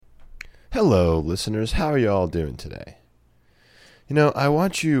Hello, listeners. How are you all doing today? I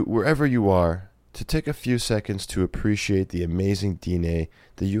want you, wherever you are, to take a few seconds to appreciate the amazing DNA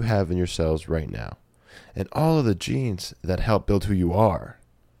that you have in your cells right now, and all of the genes that help build who you are.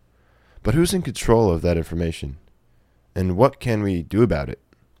 But who's in control of that information? And what can we do about it?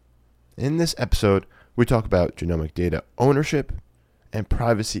 In this episode, we talk about genomic data ownership and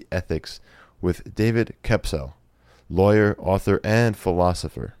privacy ethics with David Kepsell, lawyer, author, and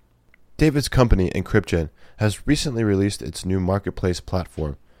philosopher. David's company, EncryptGen, has recently released its new marketplace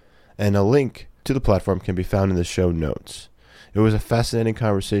platform, and a link to the platform can be found in the show notes. It was a fascinating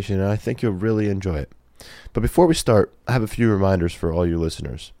conversation, and I think you'll really enjoy it. But before we start, I have a few reminders for all you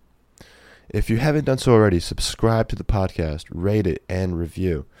listeners. If you haven't done so already, subscribe to the podcast, rate it, and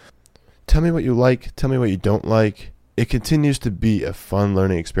review. Tell me what you like, tell me what you don't like. It continues to be a fun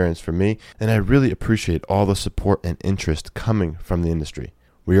learning experience for me, and I really appreciate all the support and interest coming from the industry.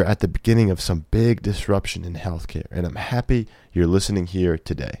 We are at the beginning of some big disruption in healthcare, and I'm happy you're listening here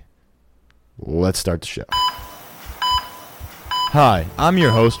today. Let's start the show. Hi, I'm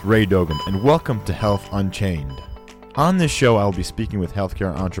your host, Ray Dogan, and welcome to Health Unchained. On this show, I will be speaking with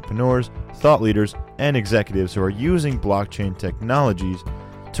healthcare entrepreneurs, thought leaders, and executives who are using blockchain technologies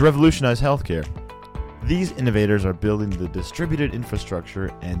to revolutionize healthcare. These innovators are building the distributed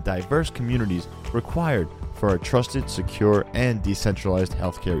infrastructure and diverse communities required for a trusted, secure, and decentralized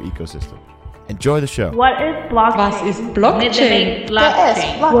healthcare ecosystem. Enjoy the show. What is blockchain? Was ist Blockchain?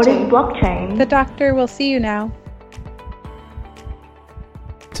 What is blockchain? The doctor will see you now.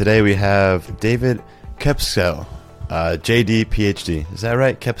 Today we have David Kepsell, JD, PhD. Is that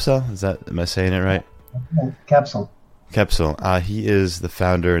right, Kepsell? Am I saying it right? Kepsell. Kepsell. He is the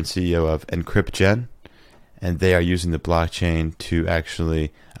founder and CEO of EncryptGen, and they are using the blockchain to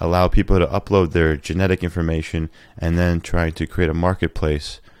actually allow people to upload their genetic information and then trying to create a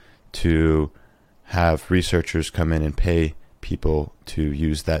marketplace to have researchers come in and pay people to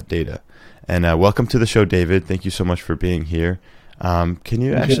use that data. And welcome to the show, David. Thank you so much for being here. Can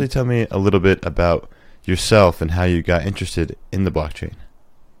you actually tell me a little bit about yourself and how you got interested in the blockchain?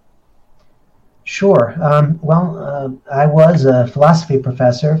 Sure. I was a philosophy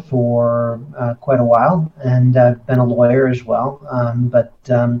professor for quite a while, and I've been a lawyer as well. But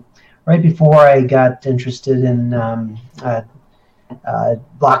right before I got interested in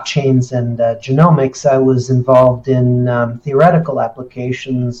blockchains and genomics, I was involved in theoretical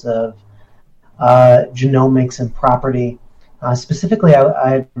applications of genomics and property. Specifically, I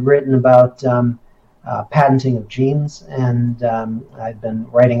had written about patenting of genes, and I've been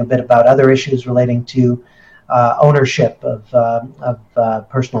writing a bit about other issues relating to ownership of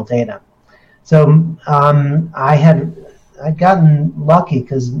personal data. So I'd gotten lucky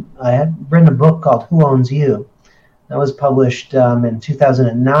because I had written a book called Who Owns You? That was published in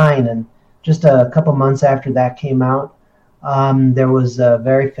 2009, and just a couple months after that came out, there was a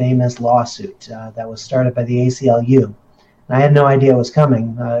very famous lawsuit that was started by the ACLU. I had no idea it was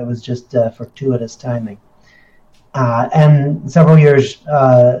coming. It was just fortuitous timing. And several years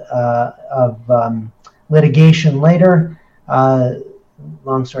of litigation later,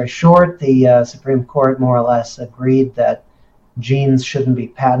 long story short, the Supreme Court more or less agreed that genes shouldn't be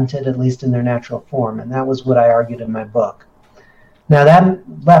patented, at least in their natural form. And that was what I argued in my book. Now, that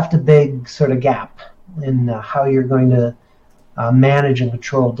left a big sort of gap in how you're going to manage and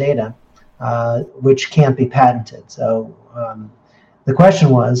control data, which can't be patented. So the question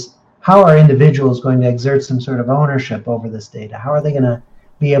was, how are individuals going to exert some sort of ownership over this data? How are they going to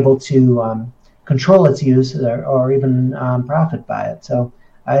be able to control its use or even profit by it? So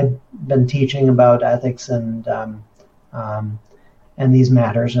I've been teaching about ethics and these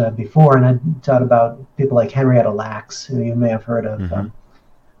matters before, and I taught about people like Henrietta Lacks, who you may have heard of.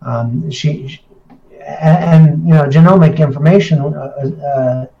 Mm-hmm. Genomic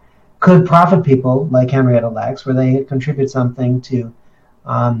information could profit people like Henrietta Lacks, where they contribute something to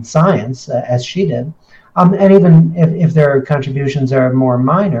science, as she did. And even if their contributions are more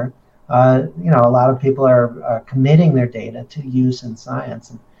minor, a lot of people are committing their data to use in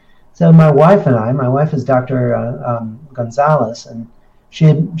science. And so my wife is Dr. Gonzalez, and she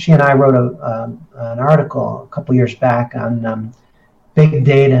and I wrote an article a couple years back on big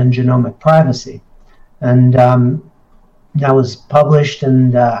data and genomic privacy. And that was published,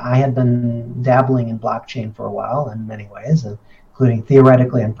 and I had been dabbling in blockchain for a while in many ways, including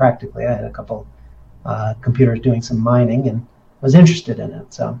theoretically and practically. I had a couple computers doing some mining and was interested in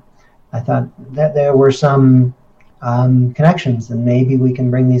it. So I thought that there were some connections, and maybe we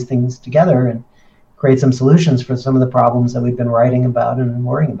can bring these things together and create some solutions for some of the problems that we've been writing about and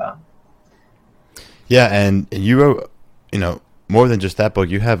worrying about. Yeah, and you wrote, more than just that book,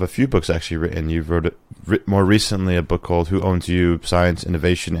 you have a few books actually written. You've wrote more recently a book called Who Owns You? Science,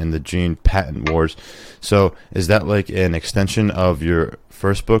 Innovation, and the Gene Patent Wars. So is that like an extension of your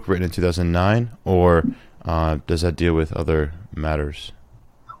first book written in 2009, or does that deal with other matters?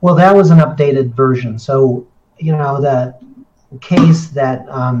 Well, that was an updated version. So, the case that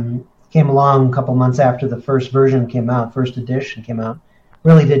came along a couple months after the first version came out, first edition came out,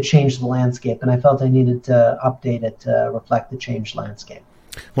 really did change the landscape, and I felt I needed to update it to reflect the changed landscape.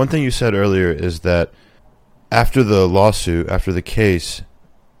 One thing you said earlier is that after the lawsuit, after the case,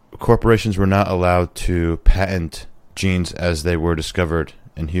 corporations were not allowed to patent genes as they were discovered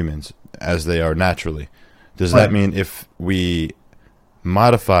in humans, as they are naturally. Does that mean if we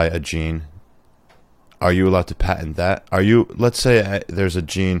modify a gene, are you allowed to patent that? Let's say there's a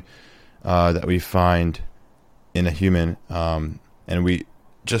gene that we find in a human, and we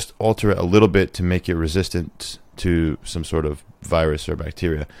just alter it a little bit to make it resistant to some sort of virus or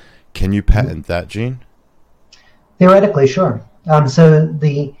bacteria. Can you patent that gene? Theoretically, sure. So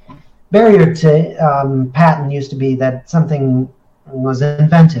the barrier to patent used to be that something was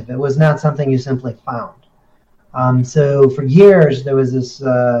inventive. It was not something you simply found. So for years, there was this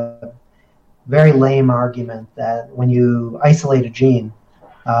very lame argument that when you isolate a gene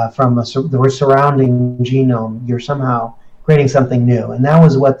from the surrounding genome, you're somehow creating something new. And that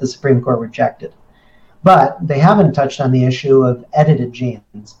was what the Supreme Court rejected. But they haven't touched on the issue of edited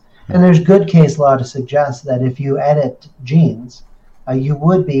genes. And there's good case law to suggest that if you edit genes, you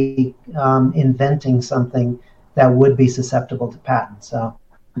would be inventing something that would be susceptible to patent. So,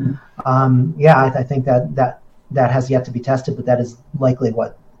 I think that has yet to be tested, but that is likely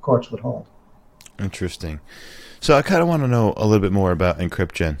what courts would hold. Interesting. So I kind of want to know a little bit more about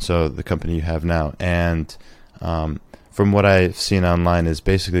EncryptGen, so the company you have now. And from what I've seen online is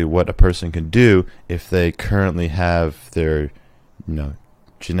basically what a person can do if they currently have their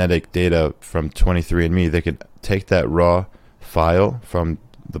genetic data from 23andMe. They could take that raw file from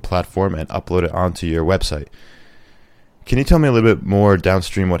the platform and upload it onto your website. Can you tell me a little bit more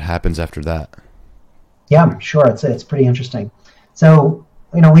downstream what happens after that? Yeah, sure. It's pretty interesting. So,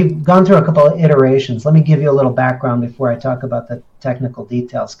 we've gone through a couple of iterations. Let me give you a little background before I talk about the technical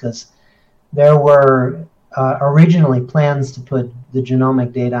details, because there were originally plans to put the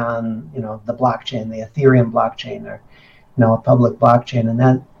genomic data on, the blockchain, the Ethereum blockchain, or, a public blockchain,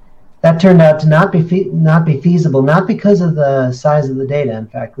 and that turned out to not be feasible, not because of the size of the data. In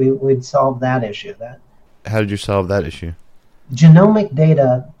fact, we'd solved that issue. How did you solve that issue? Genomic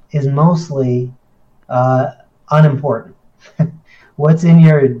data is mostly unimportant. What's in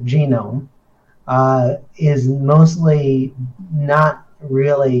your genome is mostly not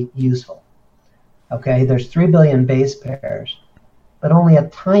really useful. Okay, there's 3 billion base pairs, but only a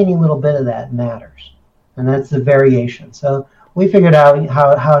tiny little bit of that matters, and that's the variation. So we figured out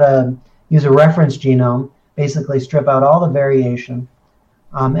how to use a reference genome, basically strip out all the variation,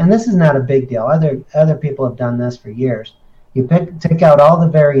 and this is not a big deal. Other people have done this for years. You take out all the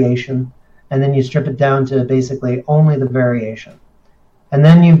variation, and then you strip it down to basically only the variation. And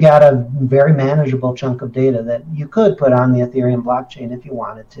then you've got a very manageable chunk of data that you could put on the Ethereum blockchain if you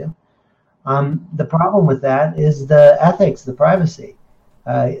wanted to. The problem with that is the ethics, the privacy.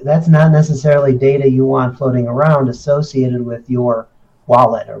 That's not necessarily data you want floating around associated with your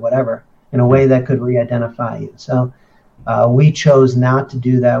wallet or whatever in a way that could re-identify you. So we chose not to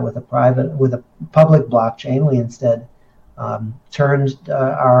do that with a public blockchain. We instead turned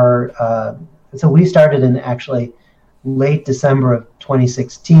so we started in actually late December of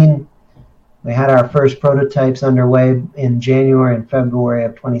 2016. We had our first prototypes underway in January and February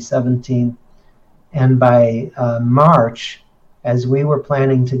of 2017. And by March, as we were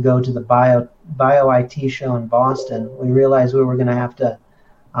planning to go to the Bio IT show in Boston, we realized we were going to have to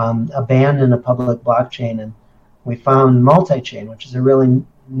abandon a public blockchain. And we found Multichain, which is a really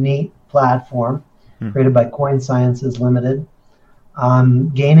neat platform created by Coin Sciences Limited,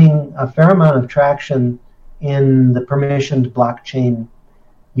 gaining a fair amount of traction in the permissioned blockchain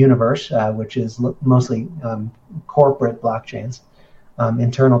universe, which is mostly corporate blockchains,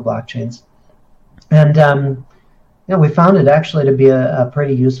 internal blockchains. And we found it actually to be a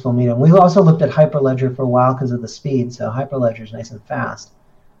pretty useful medium. We also looked at Hyperledger for a while because of the speed, so Hyperledger is nice and fast.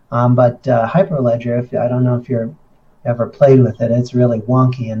 But Hyperledger, I don't know if you've ever played with it, it's really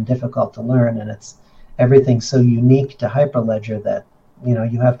wonky and difficult to learn, and everything's so unique to Hyperledger that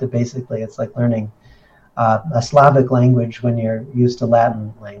you have to basically, it's like learning a Slavic language when you're used to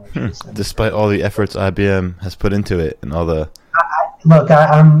Latin languages. Despite all the efforts IBM has put into it and all the...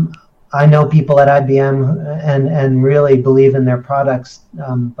 I know people at IBM and really believe in their products,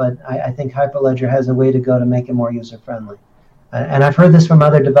 but I think Hyperledger has a way to go to make it more user-friendly. And I've heard this from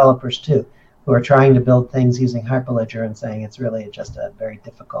other developers too, who are trying to build things using Hyperledger and saying it's really just a very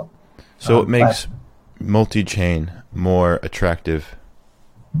difficult. So it makes multi-chain more attractive.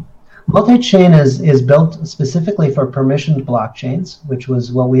 Multi-chain is built specifically for permissioned blockchains, which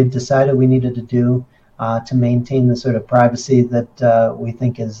was what we had decided we needed to do to maintain the sort of privacy that we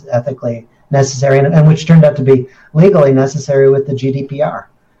think is ethically necessary, and which turned out to be legally necessary with the GDPR.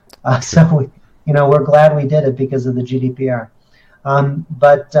 So we're glad we did it because of the GDPR.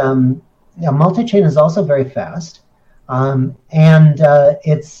 But multi-chain is also very fast, and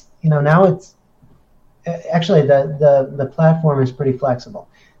it's now it's actually the platform is pretty flexible.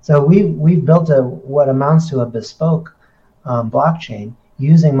 So we've built what amounts to a bespoke blockchain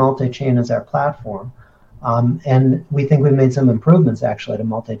using multi-chain as our platform, and we think we've made some improvements actually to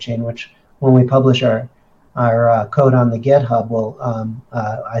multi-chain, which when we publish our code on the GitHub will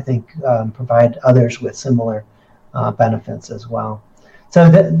I think provide others with similar benefits as well. So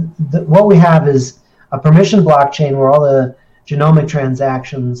what we have is a permission blockchain where all the genomic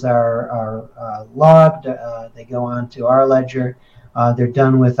transactions are logged. They go on to our ledger. They're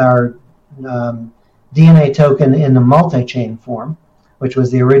done with our DNA token in the multi-chain form, which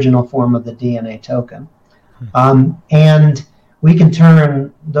was the original form of the DNA token. And we can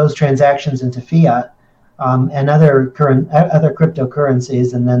turn those transactions into fiat and other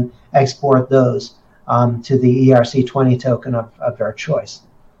cryptocurrencies, and then export those to the ERC20 token of their choice.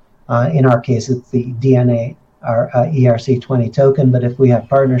 In our case, it's the DNA ERC20 token, but if we have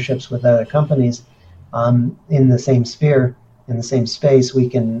partnerships with other companies in the same sphere, in the same space, we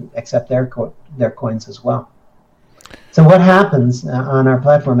can accept their coins as well. So what happens on our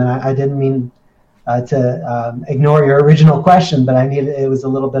platform, and I didn't mean to ignore your original question, but it was a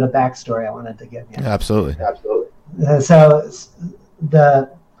little bit of backstory I wanted to give you. Absolutely. So the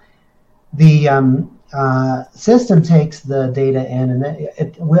system takes the data in, and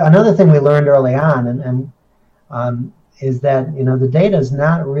another thing we learned early on, is that the data is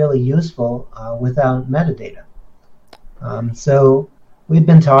not really useful without metadata. So we've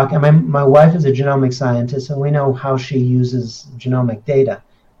been talking. My wife is a genomic scientist, and we know how she uses genomic data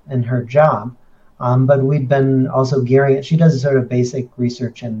in her job. But we've been also gearing it. She does a sort of basic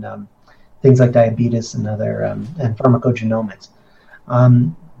research in things like diabetes and other and pharmacogenomics.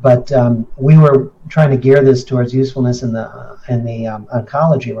 But we were trying to gear this towards usefulness in the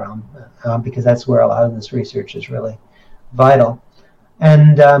oncology realm because that's where a lot of this research is really vital.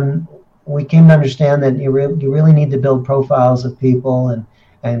 And we came to understand that you really need to build profiles of people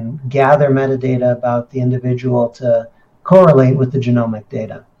and gather metadata about the individual to correlate with the genomic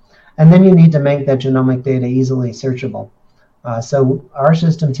data. And then you need to make that genomic data easily searchable. So our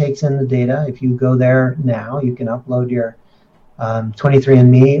system takes in the data. If you go there now, you can upload your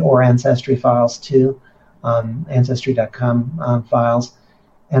 23andMe or Ancestry files to Ancestry.com files.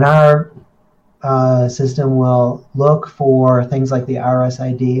 And our system will look for things like the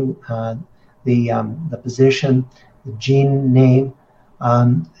RSID, the position, the gene name,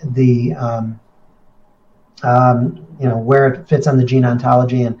 where it fits on the gene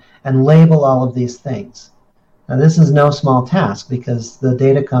ontology, and label all of these things. Now, this is no small task because the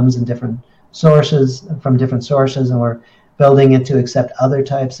data comes in different sources, from different sources, and we're building it to accept other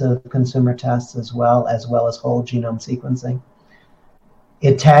types of consumer tests as well as whole genome sequencing.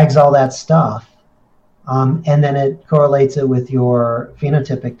 It tags all that stuff, and then it correlates it with your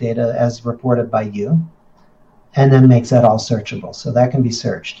phenotypic data as reported by you, and then makes that all searchable. So that can be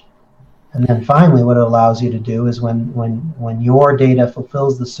searched. And then finally, what it allows you to do is when your data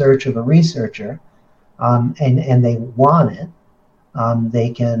fulfills the search of a researcher, and they want it, they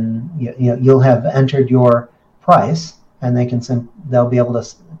can you'll have entered your price, and they'll be able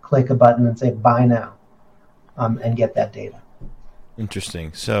to click a button and say buy now, and get that data.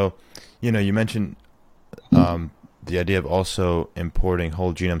 Interesting. So, you mentioned the idea of also importing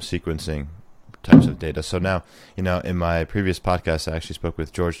whole genome sequencing types of data. So now, in my previous podcast, I actually spoke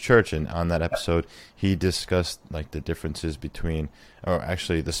with George Church, and on that episode, he discussed the differences between, or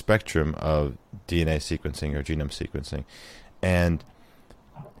actually the spectrum of DNA sequencing or genome sequencing. And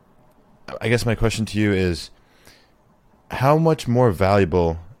I guess my question to you is, how much more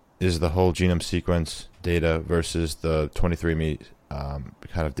valuable is the whole genome sequence data versus the 23andMe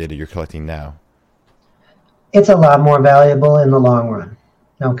kind of data you're collecting now? It's a lot more valuable in the long run.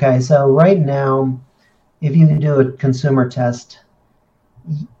 Okay, so right now, if you do a consumer test,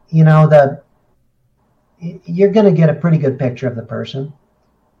 you're going to get a pretty good picture of the person,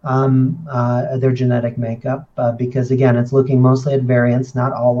 their genetic makeup, because again, it's looking mostly at variants,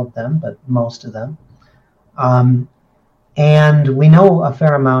 not all of them, but most of them. And we know a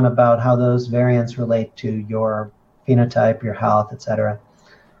fair amount about how those variants relate to your phenotype, your health, etc.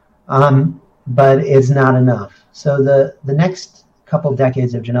 But it's not enough. So the next couple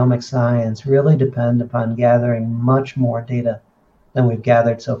decades of genomic science really depend upon gathering much more data than we've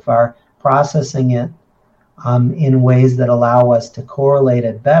gathered so far, processing it in ways that allow us to correlate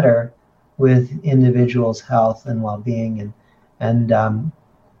it better with individuals' health and well-being, and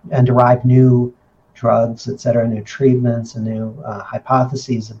derive new drugs, et cetera, new treatments, and new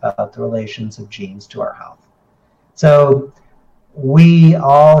hypotheses about the relations of genes to our health. So we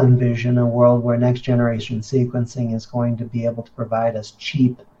all envision a world where next generation sequencing is going to be able to provide us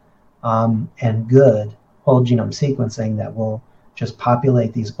cheap and good whole genome sequencing that will just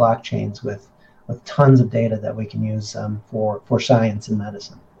populate these blockchains with tons of data that we can use for science and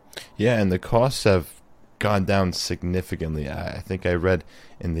medicine. Yeah, and the costs have gone down significantly. I think I read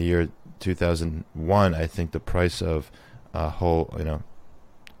in the year 2001, I think the price of whole genome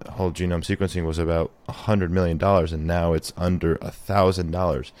sequencing was about $100 million, and now it's under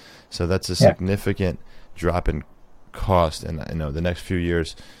 $1,000. So that's a significant drop in cost, and the next few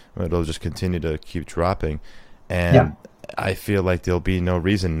years it'll just continue to keep dropping. And I feel like there'll be no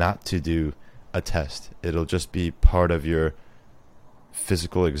reason not to do a test. It'll just be part of your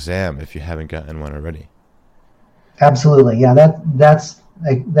physical exam if you haven't gotten one already. Absolutely, yeah. That's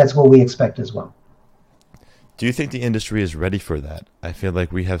what we expect as well. Do you think the industry is ready for that? I feel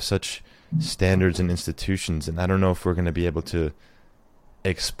like we have such standards and institutions, and I don't know if we're going to be able to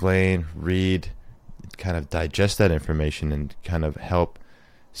explain, read, kind of digest that information and kind of help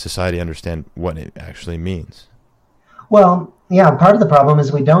society understand what it actually means. Well, yeah, part of the problem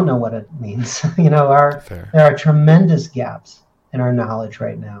is we don't know what it means. There are tremendous gaps in our knowledge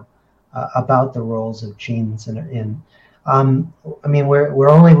right now about the roles of genes we're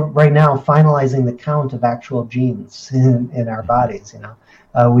only right now finalizing the count of actual genes in our bodies.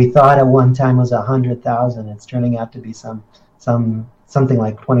 We thought at one time was 100,000. It's turning out to be something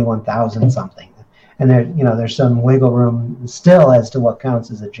like 21,000 something. And there's some wiggle room still as to what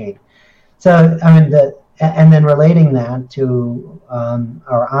counts as a gene. So and then relating that to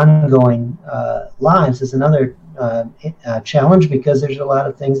our ongoing lives is another challenge, because there's a lot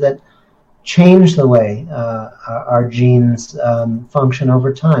of things that change the way our genes function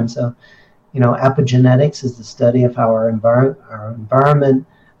over time. So, epigenetics is the study of how our environment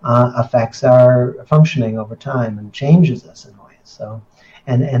affects our functioning over time and changes us in ways. So,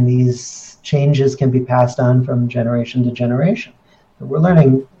 and these changes can be passed on from generation to generation. So we're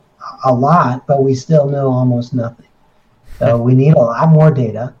learning a lot, but we still know almost nothing. So we need a lot more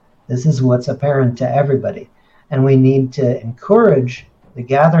data. This is what's apparent to everybody. And we need to encourage the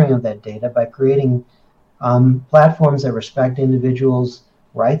gathering of that data by creating platforms that respect individuals'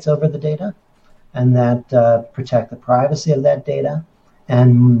 rights over the data and that protect the privacy of that data.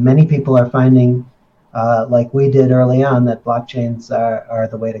 And many people are finding, like we did early on, that blockchains are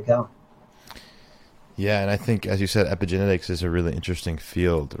the way to go. Yeah, and I think, as you said, epigenetics is a really interesting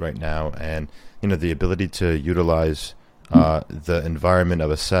field right now, and the ability to utilize the environment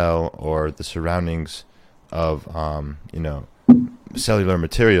of a cell or the surroundings of cellular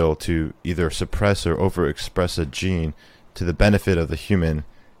material to either suppress or overexpress a gene to the benefit of the human.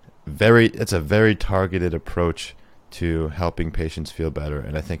 It's a very targeted approach to helping patients feel better,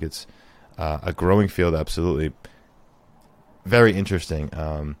 and I think it's a growing field. Absolutely, very interesting.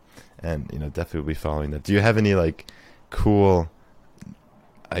 And definitely will be following that. Do you have any cool,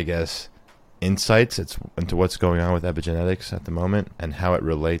 I guess, insights into what's going on with epigenetics at the moment and how it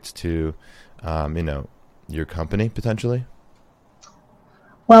relates to, your company potentially?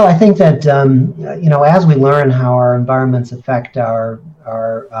 Well, I think that as we learn how our environments affect our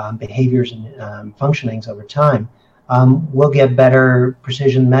behaviors and functionings over time, we'll get better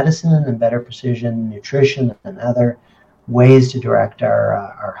precision medicine and better precision nutrition and other ways to direct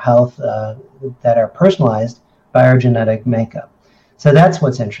our health that are personalized by our genetic makeup. So that's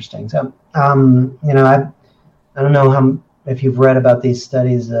what's interesting. So, I don't know if you've read about these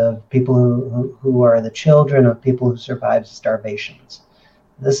studies of people who are the children of people who survived starvations.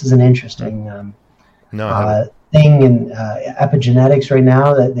 This is an interesting thing in epigenetics right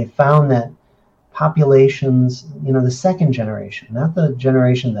now, that they found that populations, the second generation, not the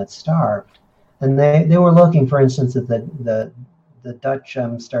generation that starved, and they were looking, for instance, at the Dutch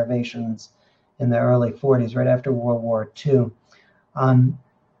starvations in the early 40s, right after World War II.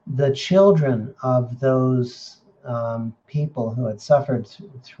 The children of those people who had suffered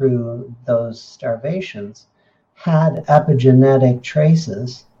through those starvations had epigenetic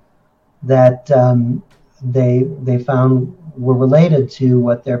traces that they found were related to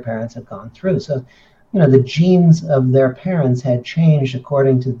what their parents had gone through. So, the genes of their parents had changed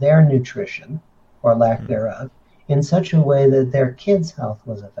according to their nutrition, or lack thereof, in such a way that their kids' health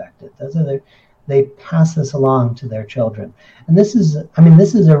was affected. They pass this along to their children. And this is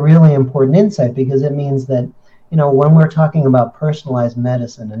a really important insight, because it means that, when we're talking about personalized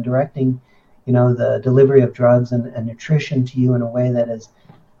medicine and directing, the delivery of drugs and nutrition to you in a way that is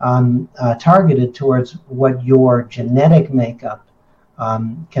targeted towards what your genetic makeup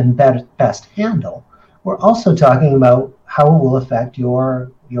can best handle, we're also talking about how it will affect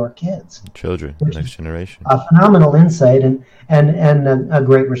your kids, children, the next generation. A phenomenal insight and a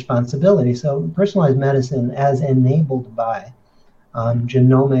great responsibility. So personalized medicine, as enabled by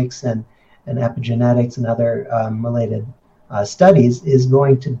genomics and epigenetics and other related studies, is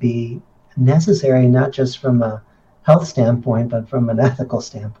going to be necessary, not just from a health standpoint, but from an ethical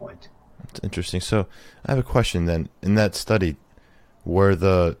standpoint. That's interesting. So I have a question then. In that study, were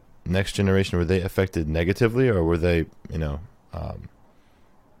the next generation, were they affected negatively, or were they,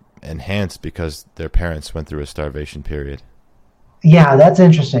 enhanced because their parents went through a starvation period? Yeah, that's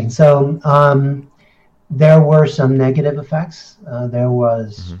interesting. So there were some negative effects. There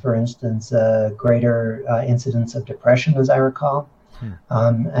was, for instance, a greater incidence of depression, as I recall,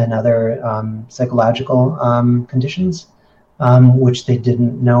 and other psychological conditions, which they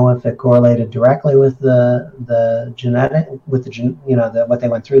didn't know if it correlated directly with the genetic, with what they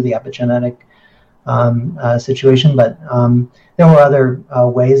went through, the epigenetic situation, but there were other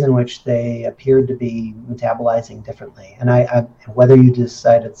ways in which they appeared to be metabolizing differently. And whether you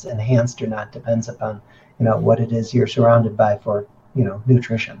decide it's enhanced or not depends upon what it is you're surrounded by for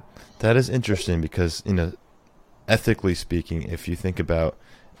nutrition. That is interesting, because ethically speaking, if you think about,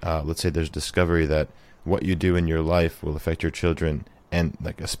 let's say there's discovery that what you do in your life will affect your children, and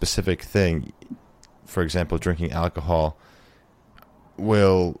like a specific thing, for example, drinking alcohol,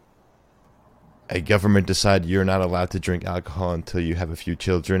 will a government decide you're not allowed to drink alcohol until you have a few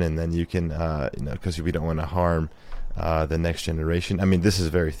children, and then you can, because we don't want to harm the next generation? I mean, this is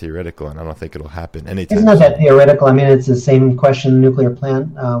very theoretical, and I don't think it'll happen anytime. It's not that theoretical. I mean, it's the same question nuclear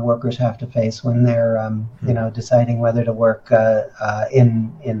plant workers have to face when they're, deciding whether to work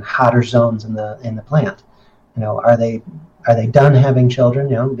in hotter zones in the plant. Are they done having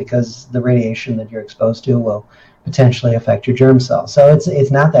children? Because the radiation that you're exposed to will potentially affect your germ cells. So it's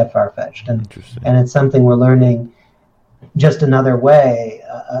not that far-fetched, and it's something we're learning. Just another way,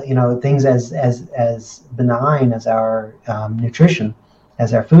 things as benign as our nutrition,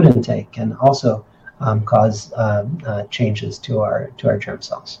 as our food intake, can also cause changes to our germ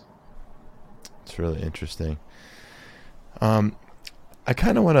cells. It's really interesting. I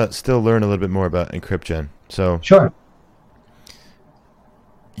kind of want to still learn a little bit more about EncryptGen. So sure.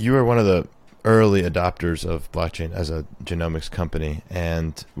 You are one of the early adopters of blockchain as a genomics company,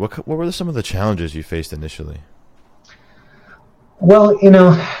 and what were some of the challenges you faced initially? Well,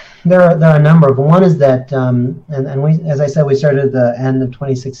 there are a number of them. One is that, and we, as I said, we started at the end of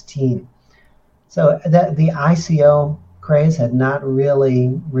 2016. So that the ICO craze had not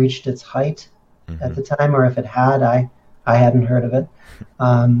really reached its height at the time, or if it had, I hadn't heard of it.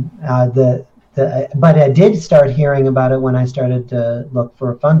 But I did start hearing about it when I started to look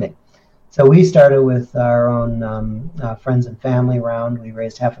for funding. So we started with our own friends and family round. We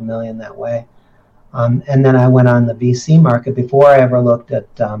raised $500,000 that way. And then I went on the VC market before I ever looked at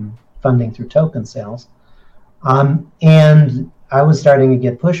funding through token sales. And I was starting to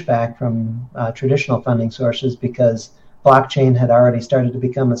get pushback from traditional funding sources, because blockchain had already started to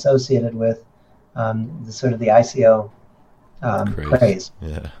become associated with the ICO craze.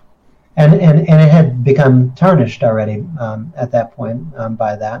 Yeah. And it had become tarnished already at that point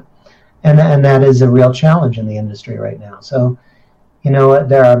by that. And that is a real challenge in the industry right now. So,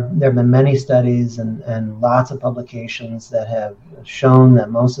 there have been many studies and lots of publications that have shown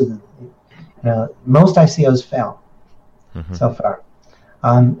that most ICOs fail so far,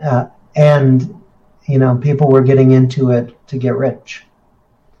 and people were getting into it to get rich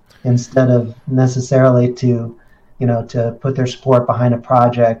instead of necessarily to put their support behind a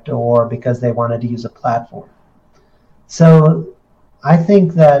project or because they wanted to use a platform. So I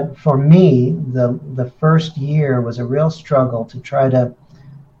think that for me, the first year was a real struggle to try to,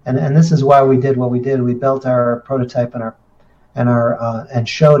 and this is why we did what we did. We built our prototype and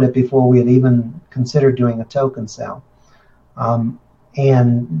showed it before we had even considered doing a token sale,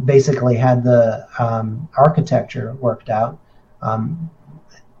 and basically had the architecture worked out,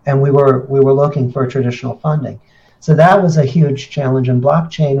 and we were looking for traditional funding. So that was a huge challenge, and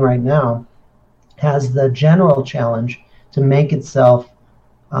blockchain right now has the general challenge to make itself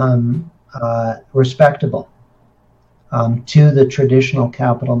respectable to the traditional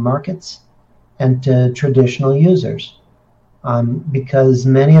capital markets and to traditional users, because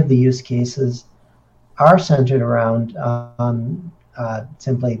many of the use cases are centered around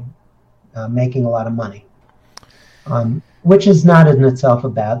simply making a lot of money, which is not in itself a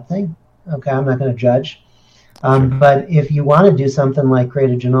bad thing. Okay, I'm not going to judge. But if you want to do something like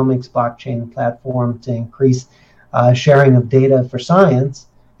create a genomics blockchain platform to increase sharing of data for science,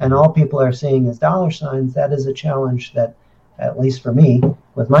 and all people are seeing is dollar signs, that is a challenge that, at least for me,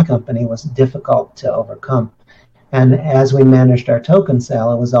 with my company, was difficult to overcome. And as we managed our token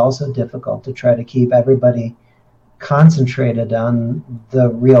sale, it was also difficult to try to keep everybody concentrated on the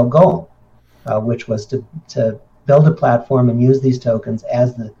real goal, which was to build a platform and use these tokens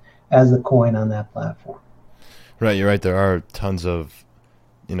as the coin on that platform. Right, you're right. There are tons of,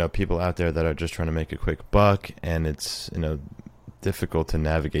 people out there that are just trying to make a quick buck, and it's, difficult to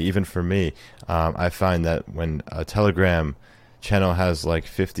navigate. Even for me, I find that when a Telegram channel has like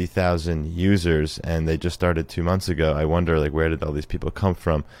 50,000 users and they just started 2 months ago, I wonder like where did all these people come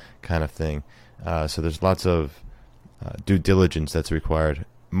from, kind of thing. So there's lots of due diligence that's required,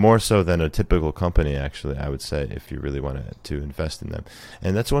 more so than a typical company, actually, I would say, if you really want to invest in them.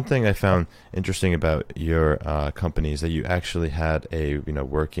 And that's one thing I found interesting about your company, is that you actually had a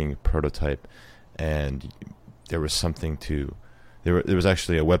working prototype, and there was something to there was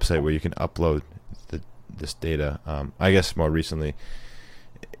actually a website where you can upload this data. I guess more recently,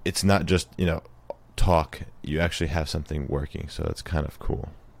 it's not just talk. You actually have something working, so that's kind of cool.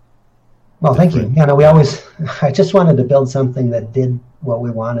 Well, thank you. I just wanted to build something that did what we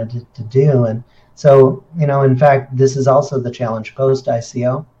wanted it to do. And so, in fact, this is also the challenge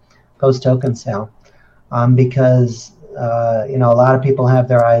post-ICO, post-token sale, because, a lot of people have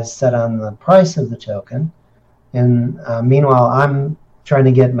their eyes set on the price of the token. And meanwhile, I'm trying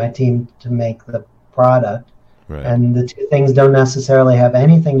to get my team to make the product. Right. And the two things don't necessarily have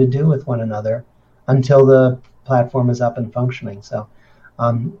anything to do with one another until the platform is up and functioning. So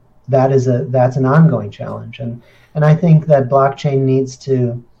that's an ongoing challenge, and I think that blockchain needs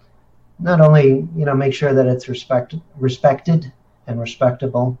to not only make sure that it's respected and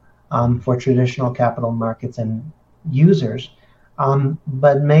respectable for traditional capital markets and users,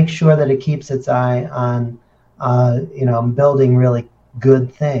 but make sure that it keeps its eye on building really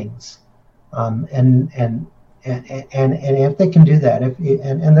good things, and if they can do that,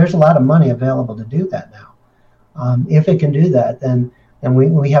 and there's a lot of money available to do that now, if it can do that, then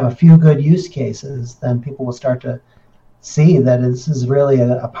we have a few good use cases, then people will start to see that this is really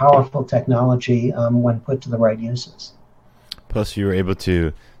a powerful technology when put to the right uses. Plus, you were able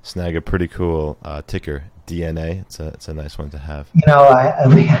to snag a pretty cool ticker, DNA. It's a nice one to have.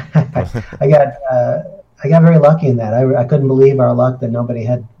 I got very lucky in that. I couldn't believe our luck that nobody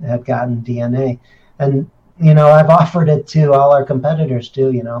had gotten DNA, and I've offered it to all our competitors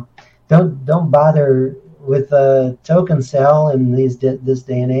too. Don't bother with a token sale in this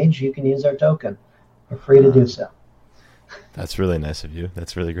day and age. You can use our token. We're free to do so. That's really nice of you.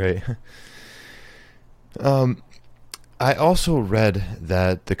 That's really great. I also read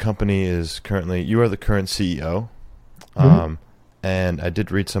that the company is you are the current CEO. And I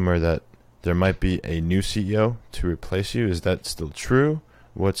did read somewhere that there might be a new CEO to replace you. Is that still true?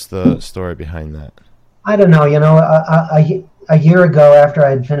 What's the story behind that? I don't know. A year ago, after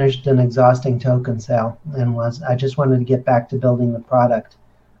I had finished an exhausting token sale I just wanted to get back to building the product.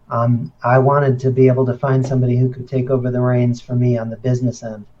 I wanted to be able to find somebody who could take over the reins for me on the business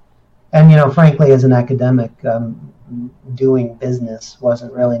end. And, frankly, as an academic, doing business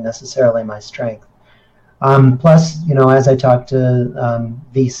wasn't really necessarily my strength. Plus, as I talked to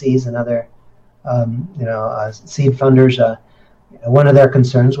VCs and other, seed funders, one of their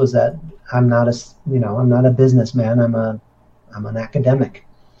concerns was that I'm not a businessman. I'm an academic.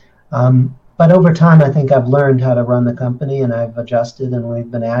 But over time, I think I've learned how to run the company, and I've adjusted, and we've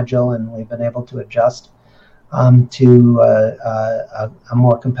been agile, and we've been able to adjust to a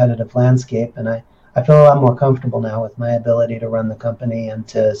more competitive landscape. And I feel a lot more comfortable now with my ability to run the company and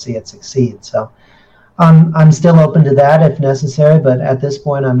to see it succeed. So I'm still open to that if necessary, but at this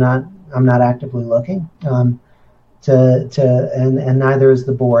point, I'm not actively looking. And neither is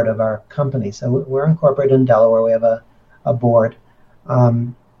the board of our company. So we're incorporated in Delaware. We have a board.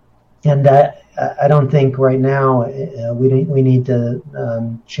 And I don't think right now we need to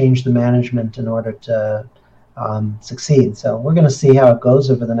change the management in order to succeed. So we're going to see how it goes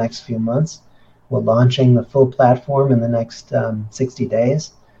over the next few months. We're launching the full platform in the next 60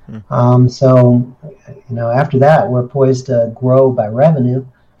 days. So after that, we're poised to grow by revenue.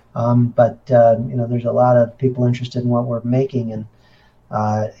 But there's a lot of people interested in what we're making, and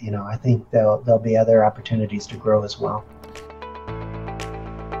I think there'll be other opportunities to grow as well.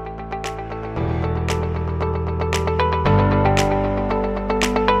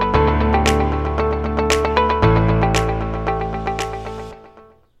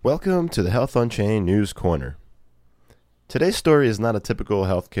 Welcome to the Health Unchained News Corner. Today's story is not a typical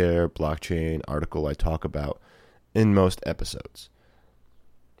healthcare blockchain article I talk about in most episodes.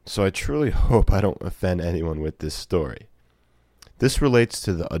 So I truly hope I don't offend anyone with this story. This relates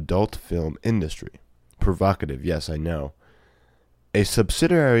to the adult film industry. Provocative, yes, I know. A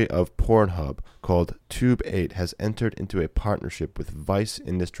subsidiary of Pornhub called Tube8 has entered into a partnership with Vice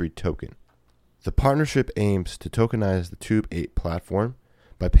Industry Token. The partnership aims to tokenize the Tube8 platform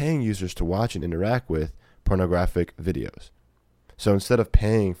by paying users to watch and interact with pornographic videos. So instead of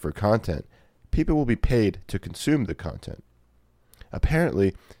paying for content, people will be paid to consume the content.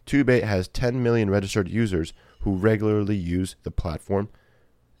 Apparently, Tube8 has 10 million registered users who regularly use the platform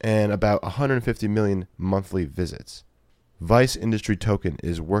and about 150 million monthly visits. Vice Industry Token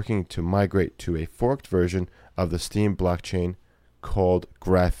is working to migrate to a forked version of the Steem blockchain called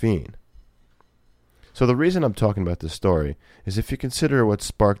Graphene. So the reason I'm talking about this story is if you consider what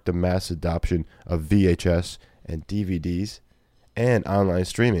sparked the mass adoption of VHS and DVDs and online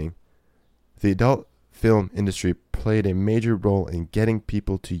streaming, the adult film industry played a major role in getting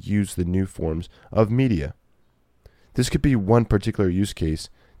people to use the new forms of media. This could be one particular use case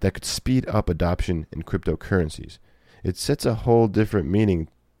that could speed up adoption in cryptocurrencies. It sets a whole different meaning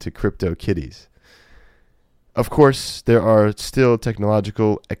to crypto kitties. Of course, there are still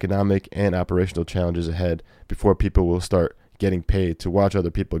technological, economic, and operational challenges ahead before people will start getting paid to watch other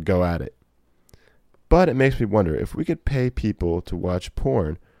people go at it. But it makes me wonder, if we could pay people to watch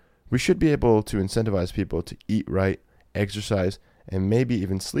porn, we should be able to incentivize people to eat right, exercise, and maybe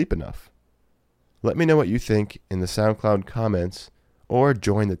even sleep enough. Let me know what you think in the SoundCloud comments, or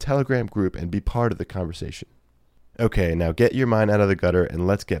join the Telegram group and be part of the conversation. Okay, now get your mind out of the gutter and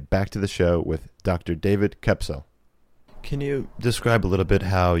let's get back to the show with Dr. David Kepsell. Can you describe a little bit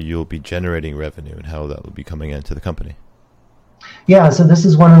how you'll be generating revenue and how that will be coming into the company? Yeah, so this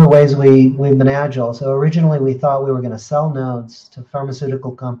is one of the ways we've been agile. So originally we thought we were going to sell nodes to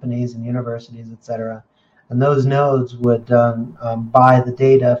pharmaceutical companies and universities, et cetera. And those nodes would buy the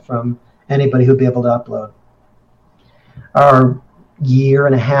data from anybody who'd be able to upload. Our year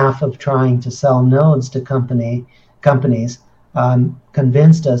and a half of trying to sell nodes to companies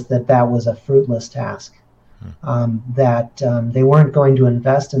convinced us that that was a fruitless task, that they weren't going to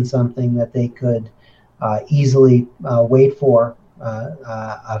invest in something that they could easily wait for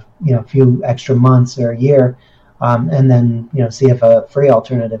a few extra months or a year, and then see if a free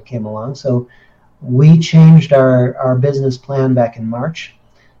alternative came along. So we changed our business plan back in March,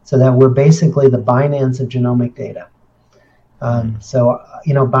 so that we're basically the Binance of genomic data.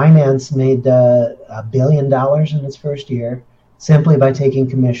 Binance made $1 billion in its first year simply by taking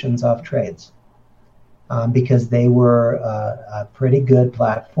commissions off trades, because they were a pretty good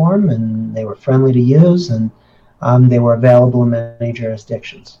platform and they were friendly to use, and they were available in many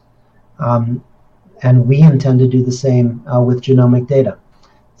jurisdictions. And we intend to do the same with genomic data.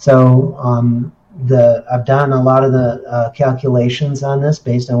 So I've done a lot of the calculations on this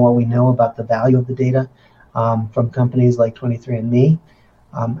based on what we know about the value of the data from companies like 23andMe.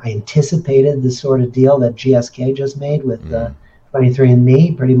 I anticipated the sort of deal that GSK just made with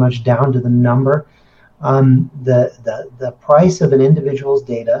 23andMe, pretty much down to the number. The price of an individual's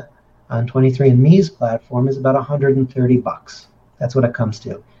data on 23andMe's platform is about $130. That's what it comes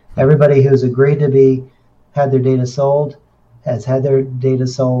to. Everybody who's agreed to had their data sold has had their data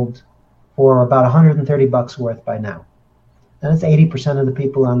sold for about $130 worth by now. And that's 80% of the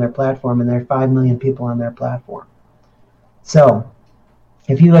people on their platform, and there are 5 million people on their platform. So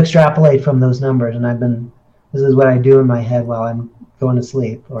if you extrapolate from those numbers, and this is what I do in my head while I'm going to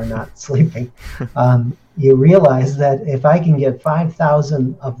sleep or not sleeping, you realize that if I can get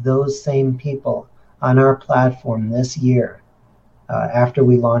 5,000 of those same people on our platform this year, after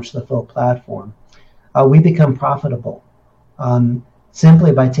we launch the full platform, we become profitable.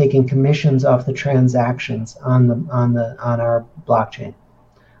 Simply by taking commissions off the transactions on our blockchain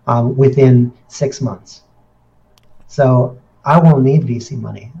within 6 months. So I won't need VC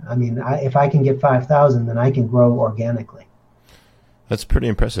money. I mean, if I can get 5,000, then I can grow organically. That's pretty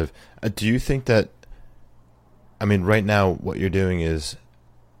impressive. Do you think that, right now what you're doing is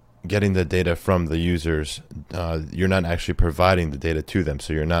getting the data from the users. You're not actually providing the data to them,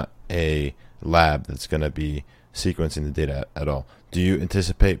 so you're not a lab that's going to be sequencing the data at all. Do you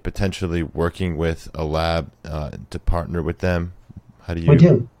anticipate potentially working with a lab to partner with them? How do you? We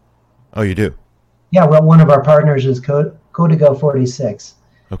do. Oh, you do? Yeah, well, one of our partners is Codigo 46.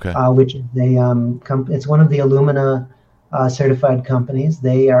 Okay. Which is it's one of the Illumina certified companies.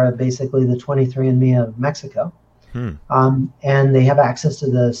 They are basically the 23andMe of Mexico. And they have access to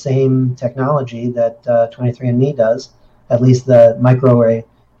the same technology that 23andMe does, at least the microarray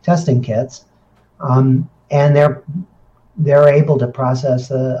testing kits, and they're able to process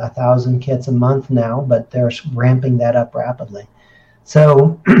 1,000 kits a month now, but they're ramping that up rapidly.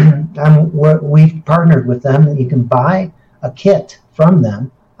 So we've partnered with them. You can buy a kit from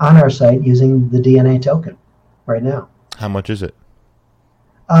them on our site using the DNA token right now. How much is it?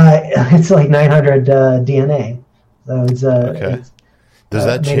 It's like 900 DNA. So it's okay. Does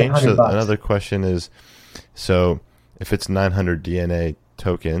that change? So $100. another question is, so if it's 900 DNA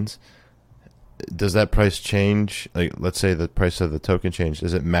tokens, does that price change? Like, let's say the price of the token changed.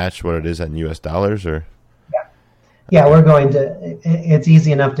 Does it match what it is in US dollars, or? Yeah, we're going to. It's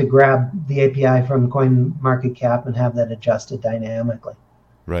easy enough to grab the API from CoinMarketCap and have that adjusted dynamically.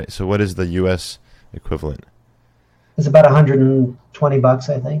 Right. So what is the US equivalent? It's about $120,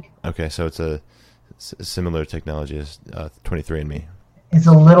 I think. Okay, so it's a similar technology as 23andMe. It's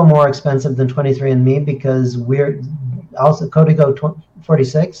a little more expensive than 23andMe because we're also Código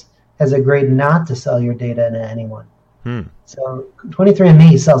 46 has agreed not to sell your data to anyone. So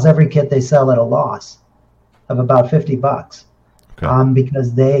 23andMe sells every kit they sell at a loss of about $50, okay.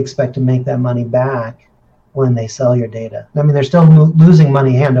 Because they expect to make that money back when they sell your data. I mean, they're still losing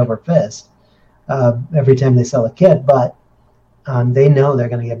money hand over fist every time they sell a kit, but they know they're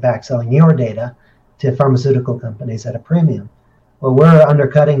going to get back selling your data to pharmaceutical companies at a premium. Well, we're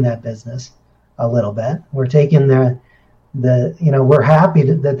undercutting that business a little bit. We're taking we're happy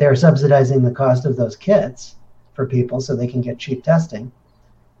that they're subsidizing the cost of those kits for people so they can get cheap testing.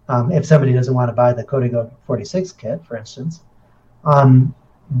 If somebody doesn't want to buy the Código 46 kit, for instance.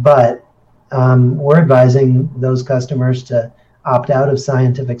 But we're advising those customers to opt out of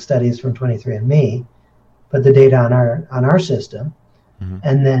scientific studies from 23andMe, put the data on our system,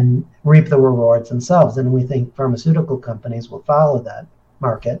 and then reap the rewards themselves. And we think pharmaceutical companies will follow that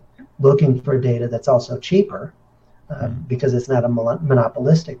market, looking for data that's also cheaper, because it's not a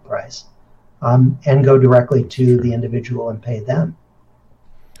monopolistic price, and go directly to the individual and pay them.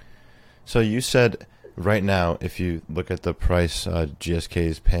 So you said right now, if you look at the price GSK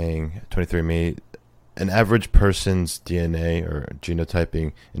is paying 23andMe, an average person's DNA or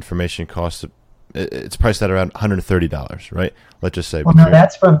genotyping information costs, it's priced at around $130, right? Let's just say. Well, no,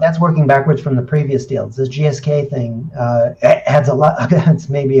 that's working backwards from the previous deals. The GSK thing adds a lot. It's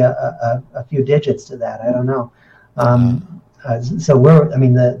maybe a few digits to that. I don't know. So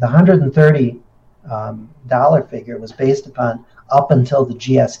the $130 figure was based upon up until the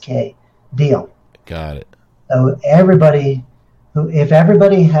GSK deal. Got it. So everybody who had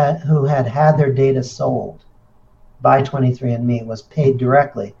their data sold by 23andMe was paid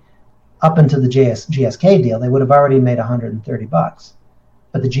directly up until the GSK deal, they would have already made $130.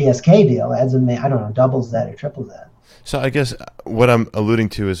 But the GSK deal adds in, I don't know, doubles that or triples that. So I guess what I'm alluding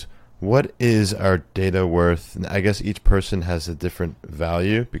to is, what is our data worth? And I guess each person has a different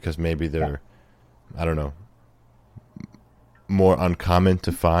value because maybe they're, I don't know, more uncommon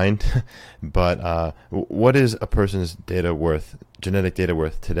to find. But what is a person's data worth, genetic data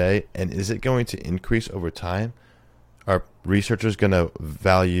worth today? And is it going to increase over time? Are researchers going to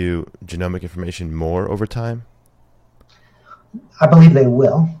value genomic information more over time? I believe they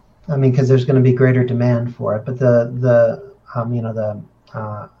will. I mean, because there's going to be greater demand for it, but the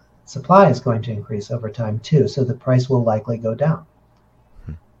supply is going to increase over time too. So the price will likely go down,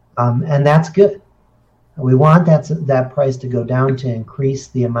 and that's good. We want that price to go down to increase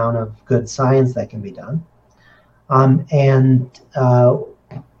the amount of good science that can be done,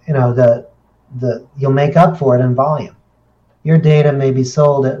 you'll make up for it in volume. Your data may be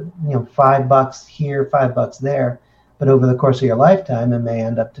sold at $5 here, $5 there, but over the course of your lifetime, it may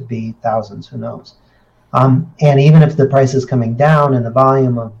end up to be thousands. Who knows? And even if the price is coming down and the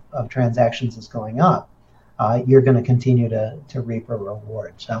volume of transactions is going up, you're going to continue to reap a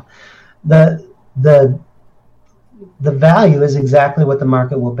reward. So the value is exactly what the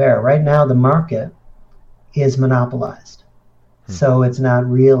market will bear. Right now, the market is monopolized. So it's not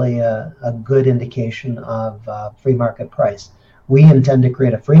really a good indication of free market price. We intend to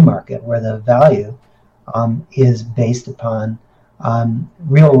create a free market where the value is based upon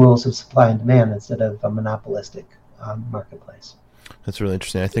real rules of supply and demand instead of a monopolistic marketplace. That's really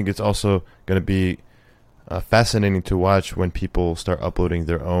interesting. I think it's also going to be fascinating to watch when people start uploading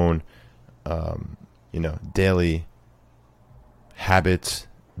their own, daily habits,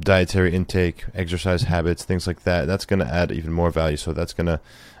 dietary intake, exercise habits, things like that. That's going to add even more value. So that's going to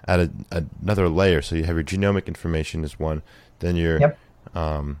add another layer. So you have your genomic information is one, then your,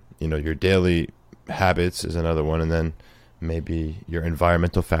 your daily habits is another one, and then maybe your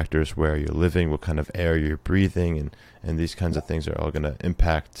environmental factors, where you're living, what kind of air you're breathing, and these kinds of things are all going to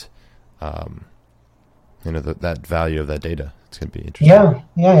impact that value of that data. It's going to be interesting.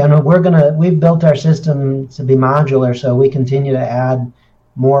 Yeah, and we've built our system to be modular, so we continue to add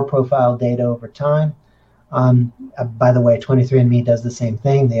more profile data over time. By the way, 23andMe does the same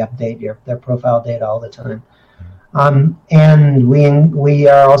thing. They update their profile data all the time. And we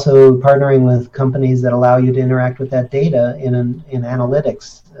are also partnering with companies that allow you to interact with that data in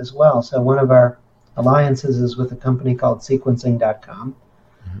analytics as well. So one of our alliances is with a company called sequencing.com,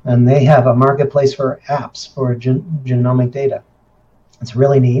 and they have a marketplace for apps for genomic data. It's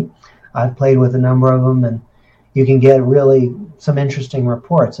really neat. I've played with a number of them, and you can get really some interesting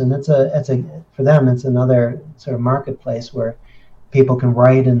reports. And for them, it's another sort of marketplace where people can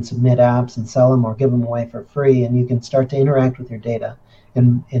write and submit apps and sell them or give them away for free, and you can start to interact with your data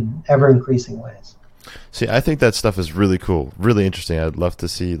in ever increasing ways. See, I think that stuff is really cool, really interesting. I'd love to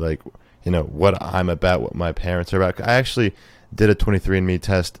see what I'm about, what my parents are about. I actually did a 23andMe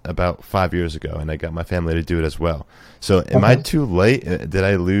test about 5 years ago, and I got my family to do it as well. So am I too late? Did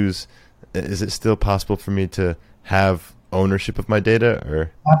I lose? Is it still possible for me to have ownership of my data?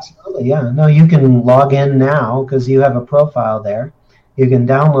 Or Absolutely, yeah. No, you can log in now because you have a profile there. You can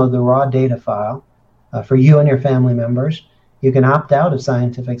download the raw data file for you and your family members. You can opt out of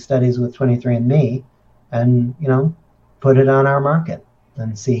scientific studies with 23andMe and, put it on our market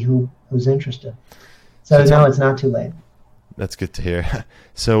and see who's interested. So no, it's not too late. That's good to hear.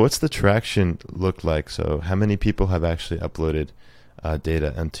 So what's the traction look like? So how many people have actually uploaded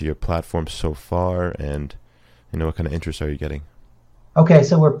data onto your platform so far, and what kind of interest are you getting? Okay,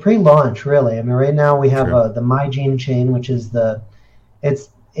 so we're pre-launch, really. I mean, right now we have the MyGene chain, which is it's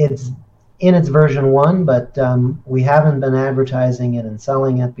in its version 1, but we haven't been advertising it and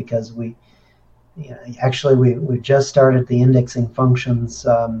selling it because we just started the indexing functions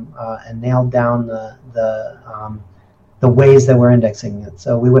and nailed down the ways that we're indexing it.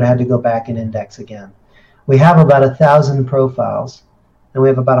 So we would have had to go back and index again. We have about 1,000 profiles, and we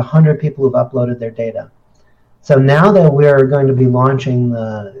have about 100 people who've uploaded their data. So now that we're going to be launching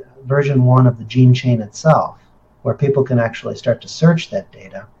the version 1 of the gene chain itself, where people can actually start to search that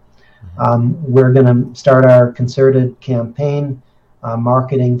data, we're going to start our concerted campaign,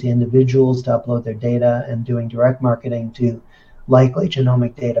 marketing to individuals to upload their data, and doing direct marketing to likely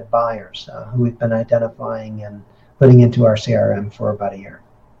genomic data buyers who we've been identifying and putting into our CRM for about a year.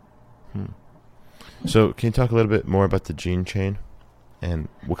 So can you talk a little bit more about the gene chain and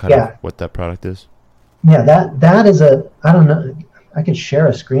what that product is? Yeah, that is I don't know, I could share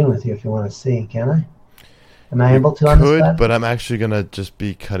a screen with you if you want to see, can I? Am I able to on this platform? But I'm actually going to just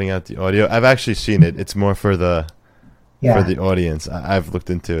be cutting out the audio. I've actually seen it. It's more for the audience. I've looked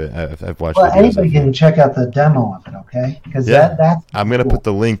into it. I've watched it. Well, anybody can check out the demo of it, okay? Because that's I'm going to put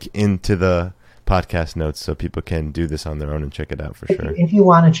the link into the podcast notes so people can do this on their own and check it out for sure. If you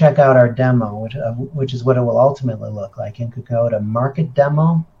want to check out our demo, which is what it will ultimately look like, you could go to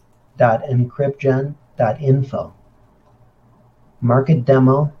marketdemo.encryptgen.info.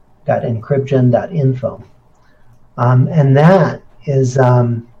 marketdemo.encryptgen.info. And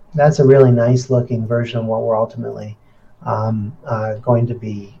that's a really nice looking version of what we're ultimately going to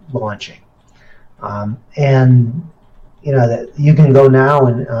be launching. And that you can go now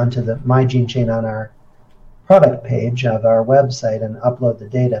and onto the MyGene chain on our product page of our website and upload the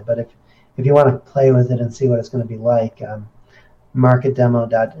data. But if you want to play with it and see what it's going to be like,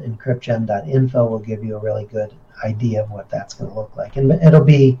 marketdemo.encryptgen.info will give you a really good idea of what that's going to look like. And it'll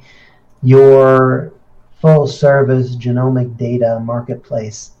be your full service genomic data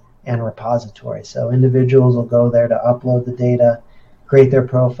marketplace and repository. So individuals will go there to upload the data, create their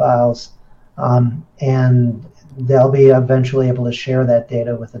profiles, and they'll be eventually able to share that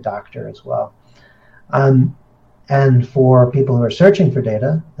data with a doctor as well. And for people who are searching for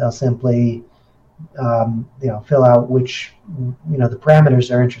data, they'll simply fill out which the parameters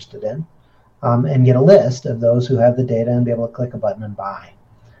they're interested in, and get a list of those who have the data and be able to click a button and buy.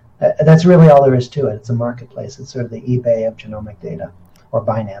 That's really all there is to it. It's a marketplace. It's sort of the eBay of genomic data, or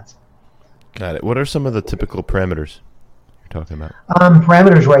Binance. Got it. What are some of the typical parameters you're talking about?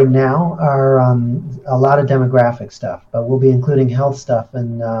 Parameters right now are a lot of demographic stuff, but we'll be including health stuff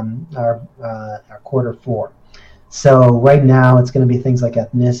in our quarter 4. So right now it's going to be things like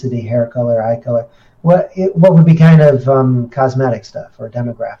ethnicity, hair color, eye color. What would be kind of cosmetic stuff or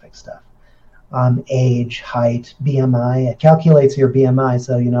demographic stuff. Age, height, BMI. It calculates your BMI,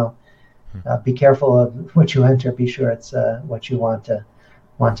 so be careful of what you enter. Be sure it's what you want to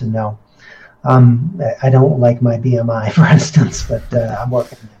know. I don't like my BMI, for instance, but I'm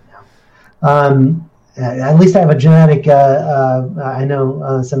working on it now. At least I have a genetic. I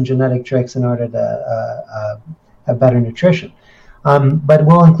know some genetic tricks in order to have better nutrition. But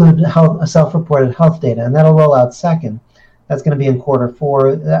we'll include self-reported health data, and that'll roll out second. That's going to be in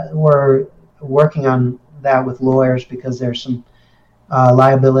Q4. We're working on that with lawyers because there's some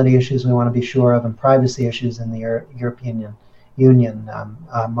liability issues we want to be sure of and privacy issues in the European Union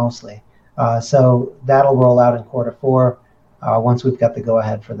mostly. So that'll roll out in Q4 once we've got the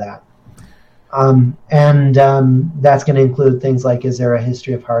go-ahead for that. That's going to include things like, is there a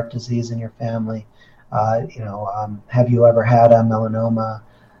history of heart disease in your family? Have you ever had a melanoma?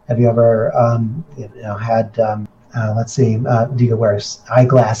 Have you ever had, do you wear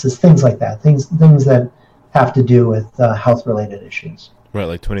eyeglasses? Things like that. Things that have to do with health-related issues. Right,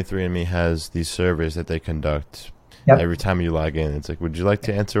 like 23andMe has these surveys that they conduct. Yep. Every time you log in. It's like, would you like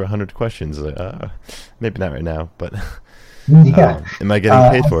to answer 100 questions? Like, maybe not right now, but yeah. Am I getting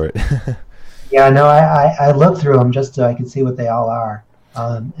paid for it? Yeah, no, I looked through them just so I could see what they all are,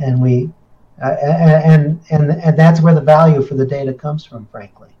 and that's where the value for the data comes from,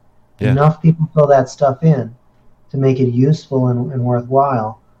 frankly. Yeah. Enough people fill that stuff in to make it useful and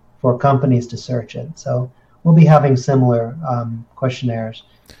worthwhile for companies to search it. So we'll be having similar questionnaires.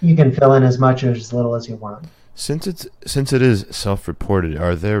 You can fill in as much or as little as you want. Since it is self-reported,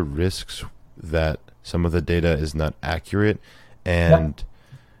 are there risks that some of the data is not accurate? And yep.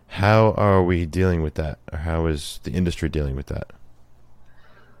 How are we dealing with that? Or how is the industry dealing with that?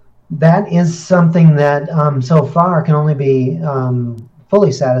 That is something that so far can only be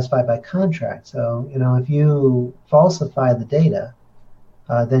fully satisfied by contract. So, if you falsify the data,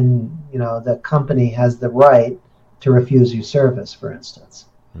 then, the company has the right to refuse you service, for instance,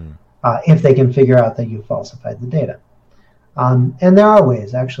 if they can figure out that you falsified the data. And there are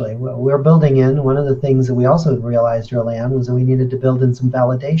ways, actually. We're building in, one of the things that we also realized early on was that we needed to build in some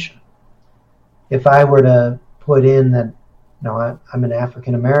validation. If I were to put in that, I'm an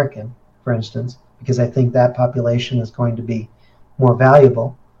African American, for instance, because I think that population is going to be more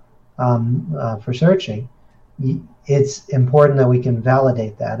valuable for searching, it's important that we can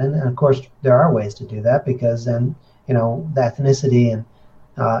validate that. And of course, there are ways to do that because then, the ethnicity and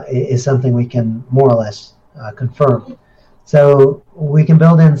is something we can more or less confirm. So we can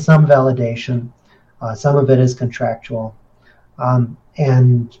build in some validation. Some of it is contractual.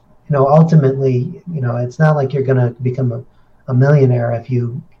 And, ultimately, it's not like you're going to become a millionaire if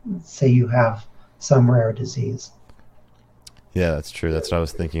you say you have some rare disease. Yeah, that's true. That's what I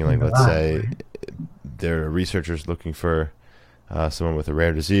was thinking. Like, let's say there are researchers looking for someone with a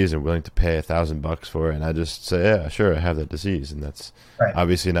rare disease and willing to pay $1,000 for it, and I just say, yeah, sure, I have that disease, and that's right.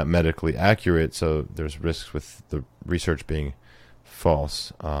 Obviously not medically accurate. So there's risks with the research being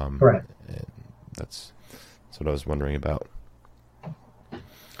false. Right. That's what I was wondering about.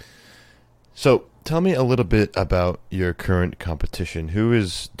 So tell me a little bit about your current competition. Who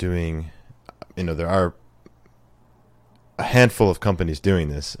is doing? There are a handful of companies doing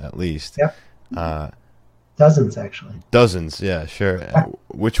this, at least. Yep. Dozens, actually. Dozens, yeah, sure.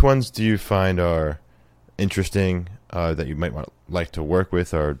 Which ones do you find are interesting that you might like to work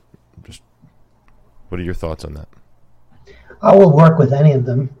with, or just what are your thoughts on that? I will work with any of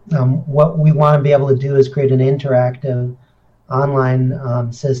them. What we want to be able to do is create an interactive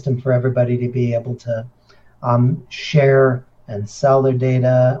online system for everybody to be able to share and sell their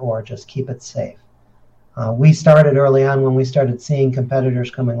data or just keep it safe. We started early on when we started seeing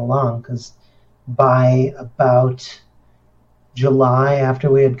competitors coming along, because by about July,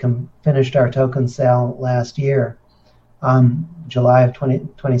 after we had finished our token sale last year, July of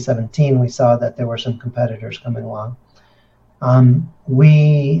 2017, we saw that there were some competitors coming along.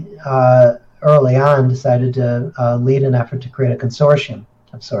 We early on decided to lead an effort to create a consortium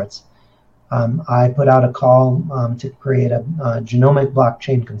of sorts. I put out a call to create a genomic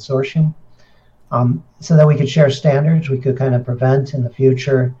blockchain consortium so that we could share standards. We could kind of prevent in the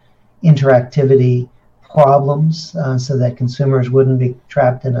future interactivity problems so that consumers wouldn't be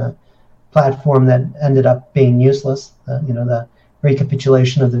trapped in a platform that ended up being useless. The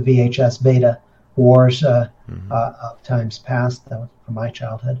recapitulation of the VHS beta wars of times past, that was from my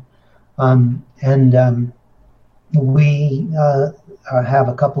childhood. We have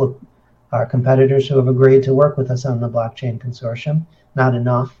a couple of our competitors who have agreed to work with us on the blockchain consortium. Not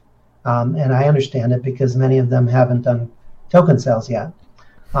enough. And I understand it because many of them haven't done token sales yet.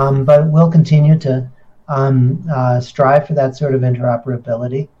 But we'll continue to strive for that sort of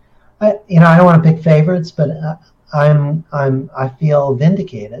interoperability. I don't want to pick favorites, but I feel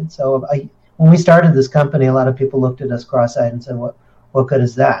vindicated. So when we started this company, a lot of people looked at us cross-eyed and said, "What good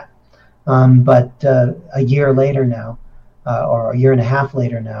is that?" But a year later now, or a year and a half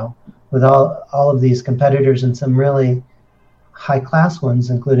later now, with all of these competitors and some really high-class ones,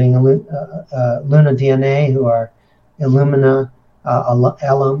 including Luna DNA, who are Illumina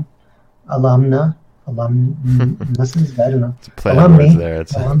alumnuses, I don't know. It's a play on words there.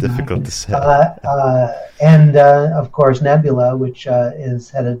 It's difficult to say. And of course, Nebula, which is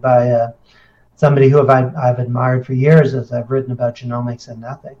headed by somebody who I've admired for years as I've written about genomics and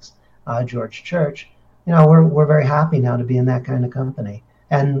ethics, George Church. We're very happy now to be in that kind of company,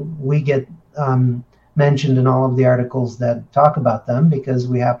 and we get mentioned in all of the articles that talk about them because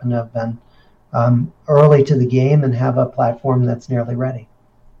we happen to have been early to the game and have a platform that's nearly ready.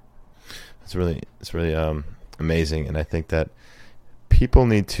 It's really amazing, and I think that people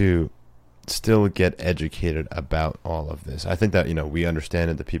need to still get educated about all of this. I think that we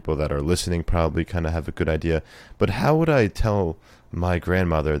understand it. The people that are listening probably kind of have a good idea, but how would I tell my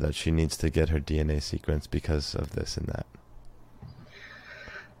grandmother that she needs to get her DNA sequence because of this and that?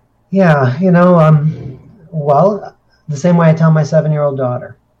 Yeah, well, the same way I tell my 7-year-old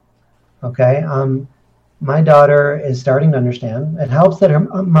daughter. Okay, my daughter is starting to understand. It helps that her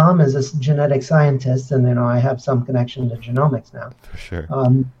mom is a genetic scientist, and I have some connection to genomics now. For sure.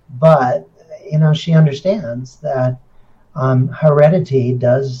 But she understands that heredity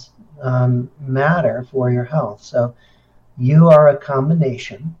does matter for your health. So you are a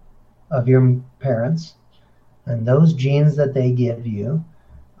combination of your parents, and those genes that they give you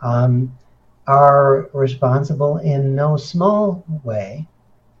are responsible in no small way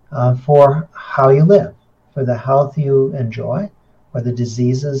for how you live, for the health you enjoy, or the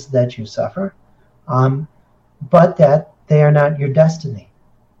diseases that you suffer, but that they are not your destiny.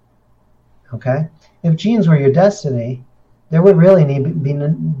 Okay? If genes were your destiny, there would really be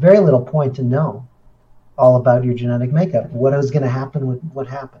very little point to know all about your genetic makeup, what is going to happen with what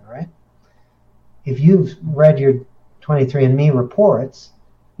happened, right? If you've read your 23andMe reports,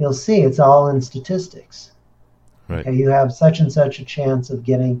 you'll see it's all in statistics. Right. Okay, you have such and such a chance of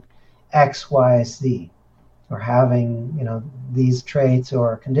getting X, Y, Z, or having these traits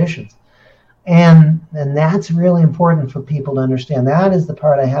or conditions, and that's really important for people to understand. That is the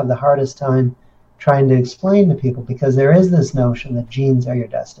part I have the hardest time trying to explain to people, because there is this notion that genes are your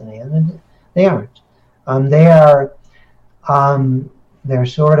destiny, and they aren't. They're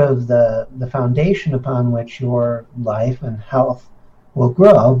sort of the foundation upon which your life and health will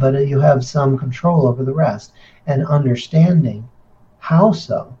grow, but you have some control over the rest. And understanding how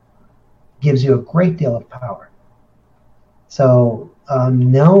so gives you a great deal of power. So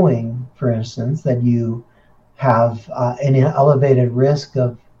knowing, for instance, that you have an elevated risk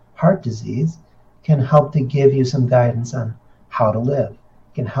of heart disease can help to give you some guidance on how to live,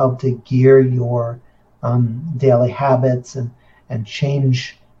 can help to gear your daily habits and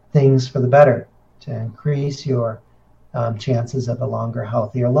change things for the better to increase your chances of a longer,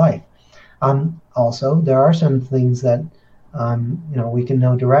 healthier life. Also, there are some things that we can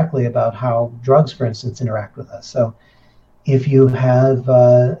know directly about how drugs, for instance, interact with us. So if you have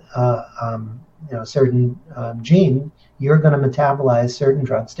a certain gene, you're going to metabolize certain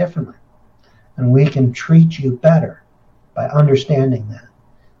drugs differently. And we can treat you better by understanding that.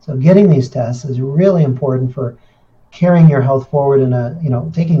 So getting these tests is really important for carrying your health forward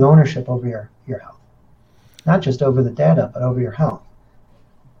and taking ownership over your health. Not just over the data, but over your health.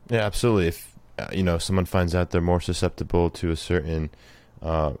 Yeah, absolutely. If someone finds out they're more susceptible to a certain,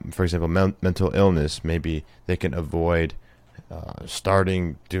 for example, mental illness, maybe they can avoid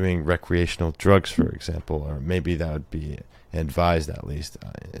starting doing recreational drugs, for example, or maybe that would be advised at least.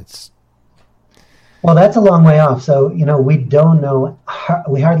 Well, that's a long way off. So, we don't know,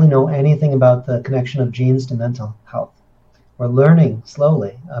 we hardly know anything about the connection of genes to mental health. We're learning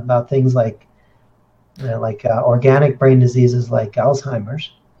slowly about things like organic brain diseases like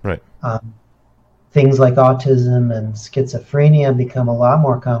Alzheimer's. Right. Things like autism and schizophrenia become a lot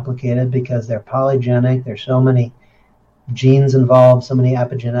more complicated because they're polygenic. There's so many genes involved, so many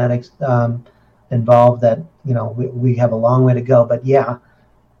epigenetics involved that we have a long way to go. But yeah,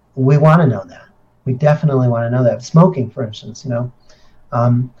 we want to know that. We definitely want to know that. Smoking, for instance,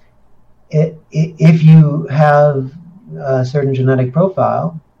 if you have a certain genetic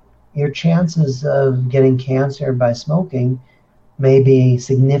profile, your chances of getting cancer by smoking may be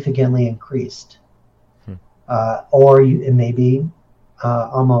significantly increased, or it may be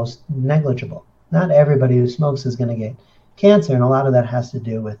almost negligible. Not everybody who smokes is going to get cancer, and a lot of that has to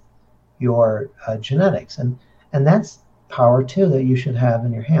do with your genetics, and that's power too that you should have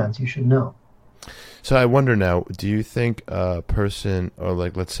in your hands. You should know. So I wonder now, do you think a person, or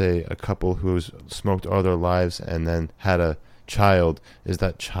let's say a couple who's smoked all their lives and then had a child, is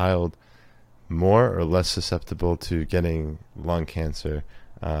that child more or less susceptible to getting lung cancer?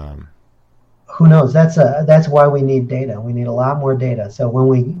 Who knows? That's why we need data. We need a lot more data.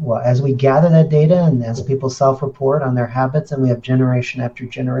 So as we gather that data and as people self-report on their habits, and we have generation after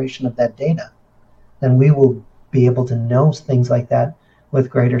generation of that data, then we will be able to know things like that with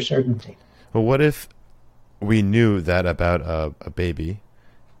greater certainty. Well, what if we knew that about a baby?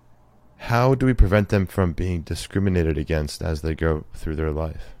 How do we prevent them from being discriminated against as they go through their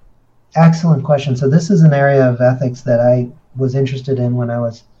life? Excellent question. So this is an area of ethics that I was interested in when I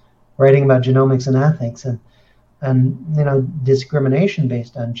was writing about genomics and ethics, and discrimination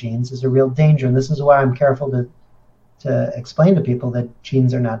based on genes is a real danger, and this is why I'm careful to explain to people that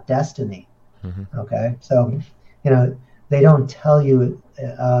genes are not destiny. Mm-hmm. Okay, so they don't tell you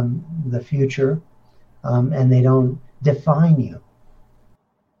the future, and they don't define you.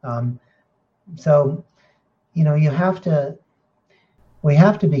 So we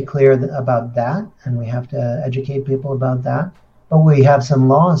have to be clear about that, and we have to educate people about that. But we have some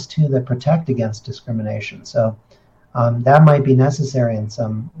laws too that protect against discrimination. So that might be necessary in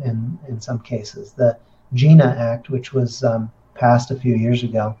some cases. The GINA Act, which was passed a few years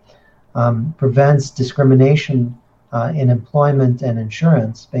ago, prevents discrimination in employment and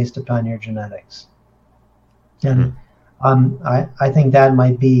insurance based upon your genetics. And I think that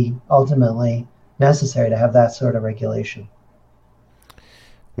might be ultimately necessary to have that sort of regulation.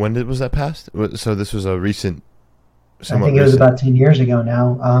 When was that passed? So this was a recent. I think it was about 10 years ago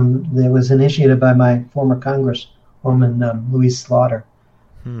now. It was initiated by my former Congresswoman, Louise Slaughter.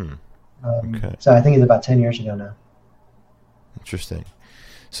 Okay. So I think it's about 10 years ago now. Interesting.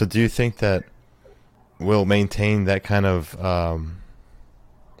 So do you think that we'll maintain that kind of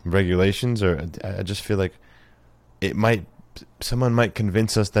regulations, or I just feel like someone might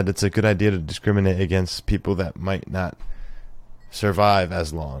convince us that it's a good idea to discriminate against people that might not survive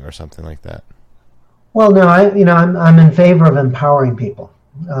as long or something like that? Well, no, I'm in favor of empowering people,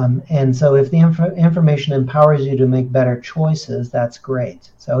 and so if the information empowers you to make better choices, that's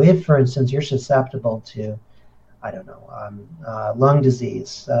great. So if, for instance, you're susceptible to, lung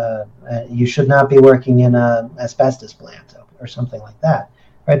disease, you should not be working in a asbestos plant or something like that,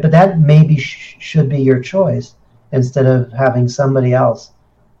 right? But that maybe should be your choice instead of having somebody else,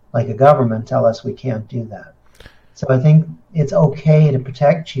 like a government, tell us we can't do that. So I think it's okay to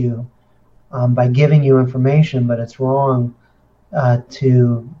protect you by giving you information, but it's wrong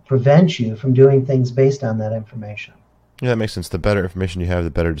to prevent you from doing things based on that information. Yeah, that makes sense. The better information you have,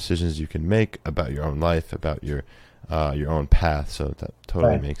 the better decisions you can make about your own life, about your own path. So that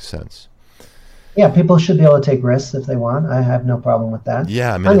totally makes sense. Yeah, people should be able to take risks if they want. I have no problem with that.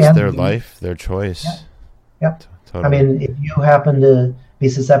 Yeah, I mean, it's their life, their choice. Yeah. Totally. I mean, if you happen to be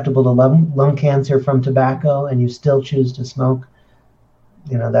susceptible to lung cancer from tobacco and you still choose to smoke,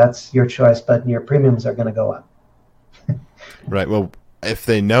 that's your choice, but your premiums are going to go up. Right. Well, if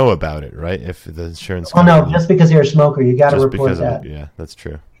they know about it, right? If the insurance company... no, just because you're a smoker, you got to report that. Yeah, that's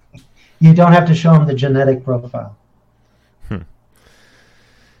true. You don't have to show them the genetic profile.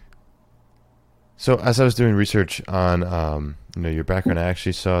 So as I was doing research on your background, I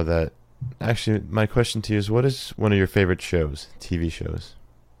actually saw that. Actually, my question to you is, what is one of your favorite shows, TV shows?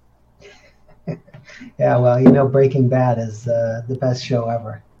 Yeah, well, Breaking Bad is the best show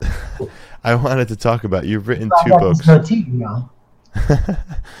ever. I wanted to talk about, you've written two books.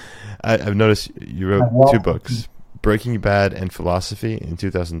 I've noticed you wrote two books, Breaking Bad and Philosophy in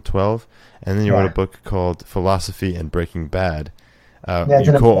 2012, and then you wrote a book called Philosophy and Breaking Bad.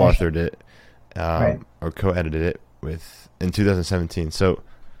 You co-authored it, or co-edited it in 2017. So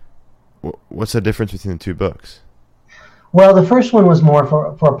what's the difference between the two books? Well, the first one was more for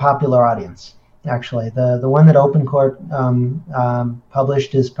a popular audience. Actually, the one that Open Court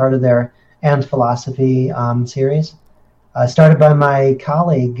published is part of their And Philosophy series, started by my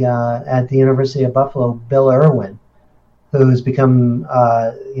colleague at the University of Buffalo, Bill Irwin, who's become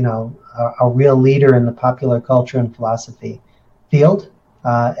a real leader in the popular culture and philosophy field,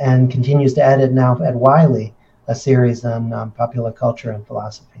 and continues to edit now at Wiley a series on popular culture and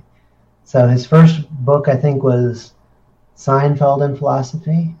philosophy. So his first book, I think, was Seinfeld and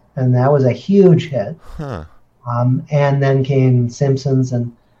Philosophy, and that was a huge hit. And then came Simpsons,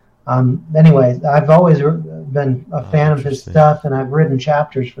 and anyway, I've always been a fan of his stuff, and I've written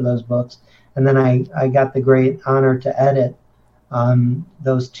chapters for those books. And then I got the great honor to edit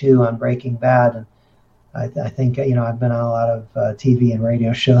those two on Breaking Bad, and I think I've been on a lot of TV and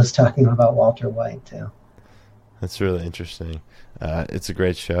radio shows talking about Walter White too. That's really interesting. It's a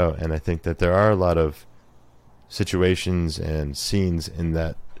great show, and I think that there are a lot of situations and scenes in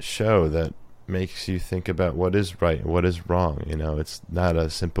that show that makes you think about what is right and what is wrong. It's not a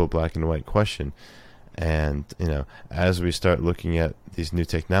simple black and white question. And as we start looking at these new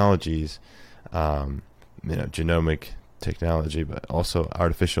technologies, genomic technology, but also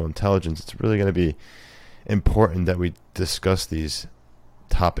artificial intelligence, it's really going to be important that we discuss these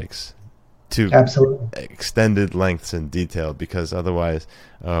topics to Absolutely. extended lengths and detail, because otherwise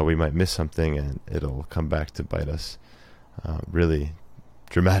we might miss something and it'll come back to bite us really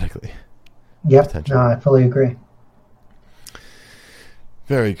dramatically. Yep. No, I fully agree.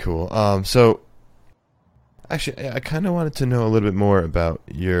 Very cool. So actually, I kind of wanted to know a little bit more about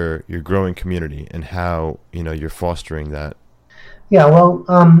your growing community and how you're fostering that. Yeah, well,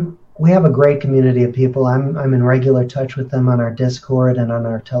 we have a great community of people. I'm in regular touch with them on our Discord and on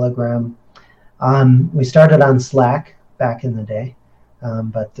our Telegram. We started on Slack back in the day,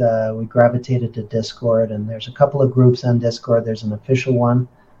 but we gravitated to Discord, and there's a couple of groups on Discord. There's an official one,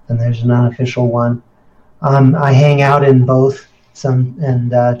 and there's an unofficial one. I hang out in both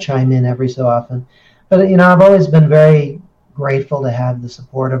and chime in every so often. But I've always been very grateful to have the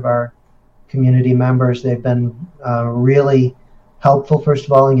support of our community members. They've been really helpful, first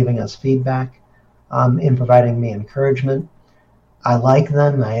of all, in giving us feedback, in providing me encouragement. I like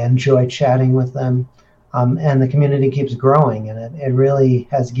them. I enjoy chatting with them. And the community keeps growing, and it really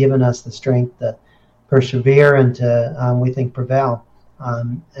has given us the strength to persevere and to, we think, prevail.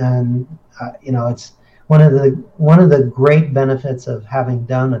 It's one of the great benefits of having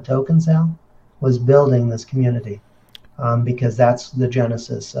done a token sale was building this community, because that's the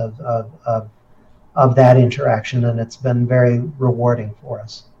genesis of that interaction, and it's been very rewarding for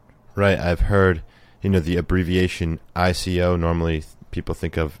us. Right. I've heard, the abbreviation ICO. Normally people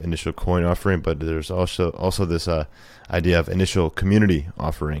think of initial coin offering, but there's also this idea of initial community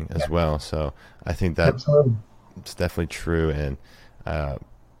offering as well. So I think that Absolutely. It's definitely true. And,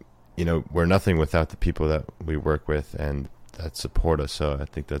 we're nothing without the people that we work with and that support us. So I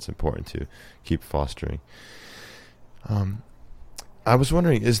think that's important to keep fostering. I was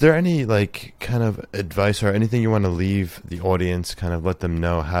wondering, is there any kind of advice or anything you want to leave the audience, kind of let them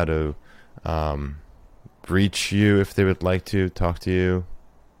know how to reach you if they would like to talk to you?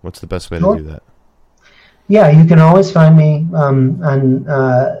 What's the best way to do that? Yeah, you can always find me on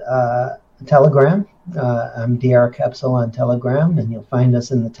Telegram. I'm Dr. Kepsel on Telegram, and you'll find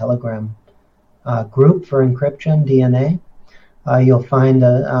us in the Telegram group for Encryption DNA. You'll find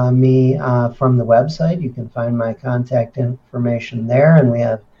me from the website. You can find my contact information there, and we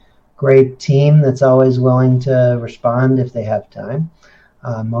have a great team that's always willing to respond if they have time.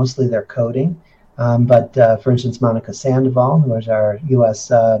 Mostly they're coding. But for instance, Monica Sandoval, who is our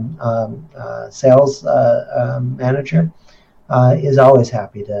U.S. sales manager, is always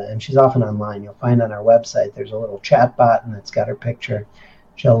happy to, and she's often online. You'll find on our website there's a little chat bot, and it's got her picture.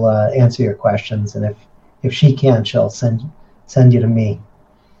 She'll answer your questions, and if she can, she'll send you to me.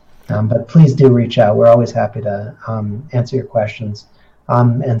 But please do reach out. We're always happy to answer your questions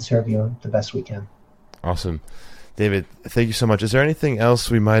and serve you the best we can. Awesome. David, thank you so much. Is there anything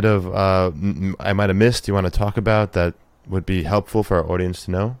else I might have missed you want to talk about that would be helpful for our audience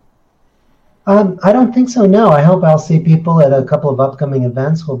to know? I don't think so, no. I hope I'll see people at a couple of upcoming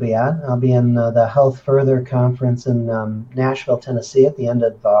events we'll be at. I'll be in the Health Further conference in Nashville, Tennessee at the end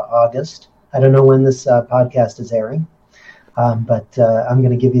of August. I don't know when this podcast is airing, but I'm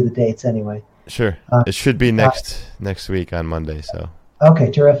going to give you the dates anyway. Sure. It should be next week on Monday. So. Okay,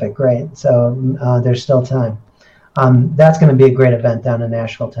 terrific. Great. So there's still time. That's going to be a great event down in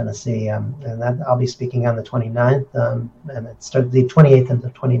Nashville, Tennessee, and that I'll be speaking on the 29th, and it's the 28th and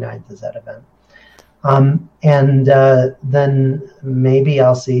the 29th is that event. And then maybe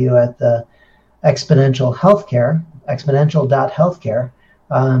I'll see you at the exponential.healthcare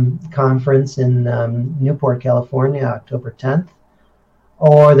conference in Newport, California, October 10th.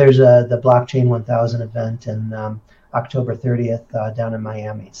 Or there's the Blockchain 1000 event in October 30th down in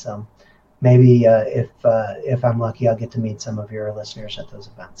Miami. So maybe if I'm lucky, I'll get to meet some of your listeners at those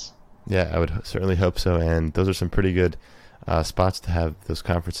events. Yeah, I would certainly hope so. And those are some pretty good spots to have those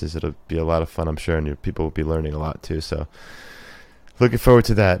conferences. It'll be a lot of fun, I'm sure, and people will be learning a lot too. So looking forward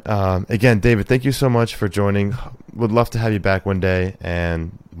to that. Again, David, thank you so much for joining. Would love to have you back one day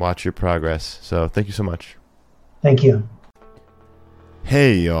and watch your progress. So thank you so much. Thank you.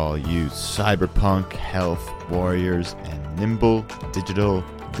 Hey, y'all, you cyberpunk health warriors and nimble digital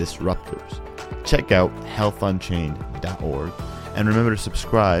disruptors. Check out healthunchained.org and remember to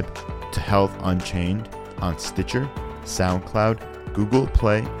subscribe to Health Unchained on Stitcher, SoundCloud, Google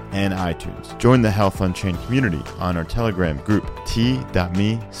Play, and iTunes. Join the Health Unchained community on our Telegram group,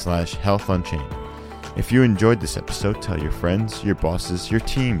 t.me/healthunchained. If you enjoyed this episode, tell your friends, your bosses, your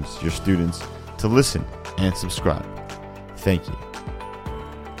teams, your students to listen and subscribe. Thank you.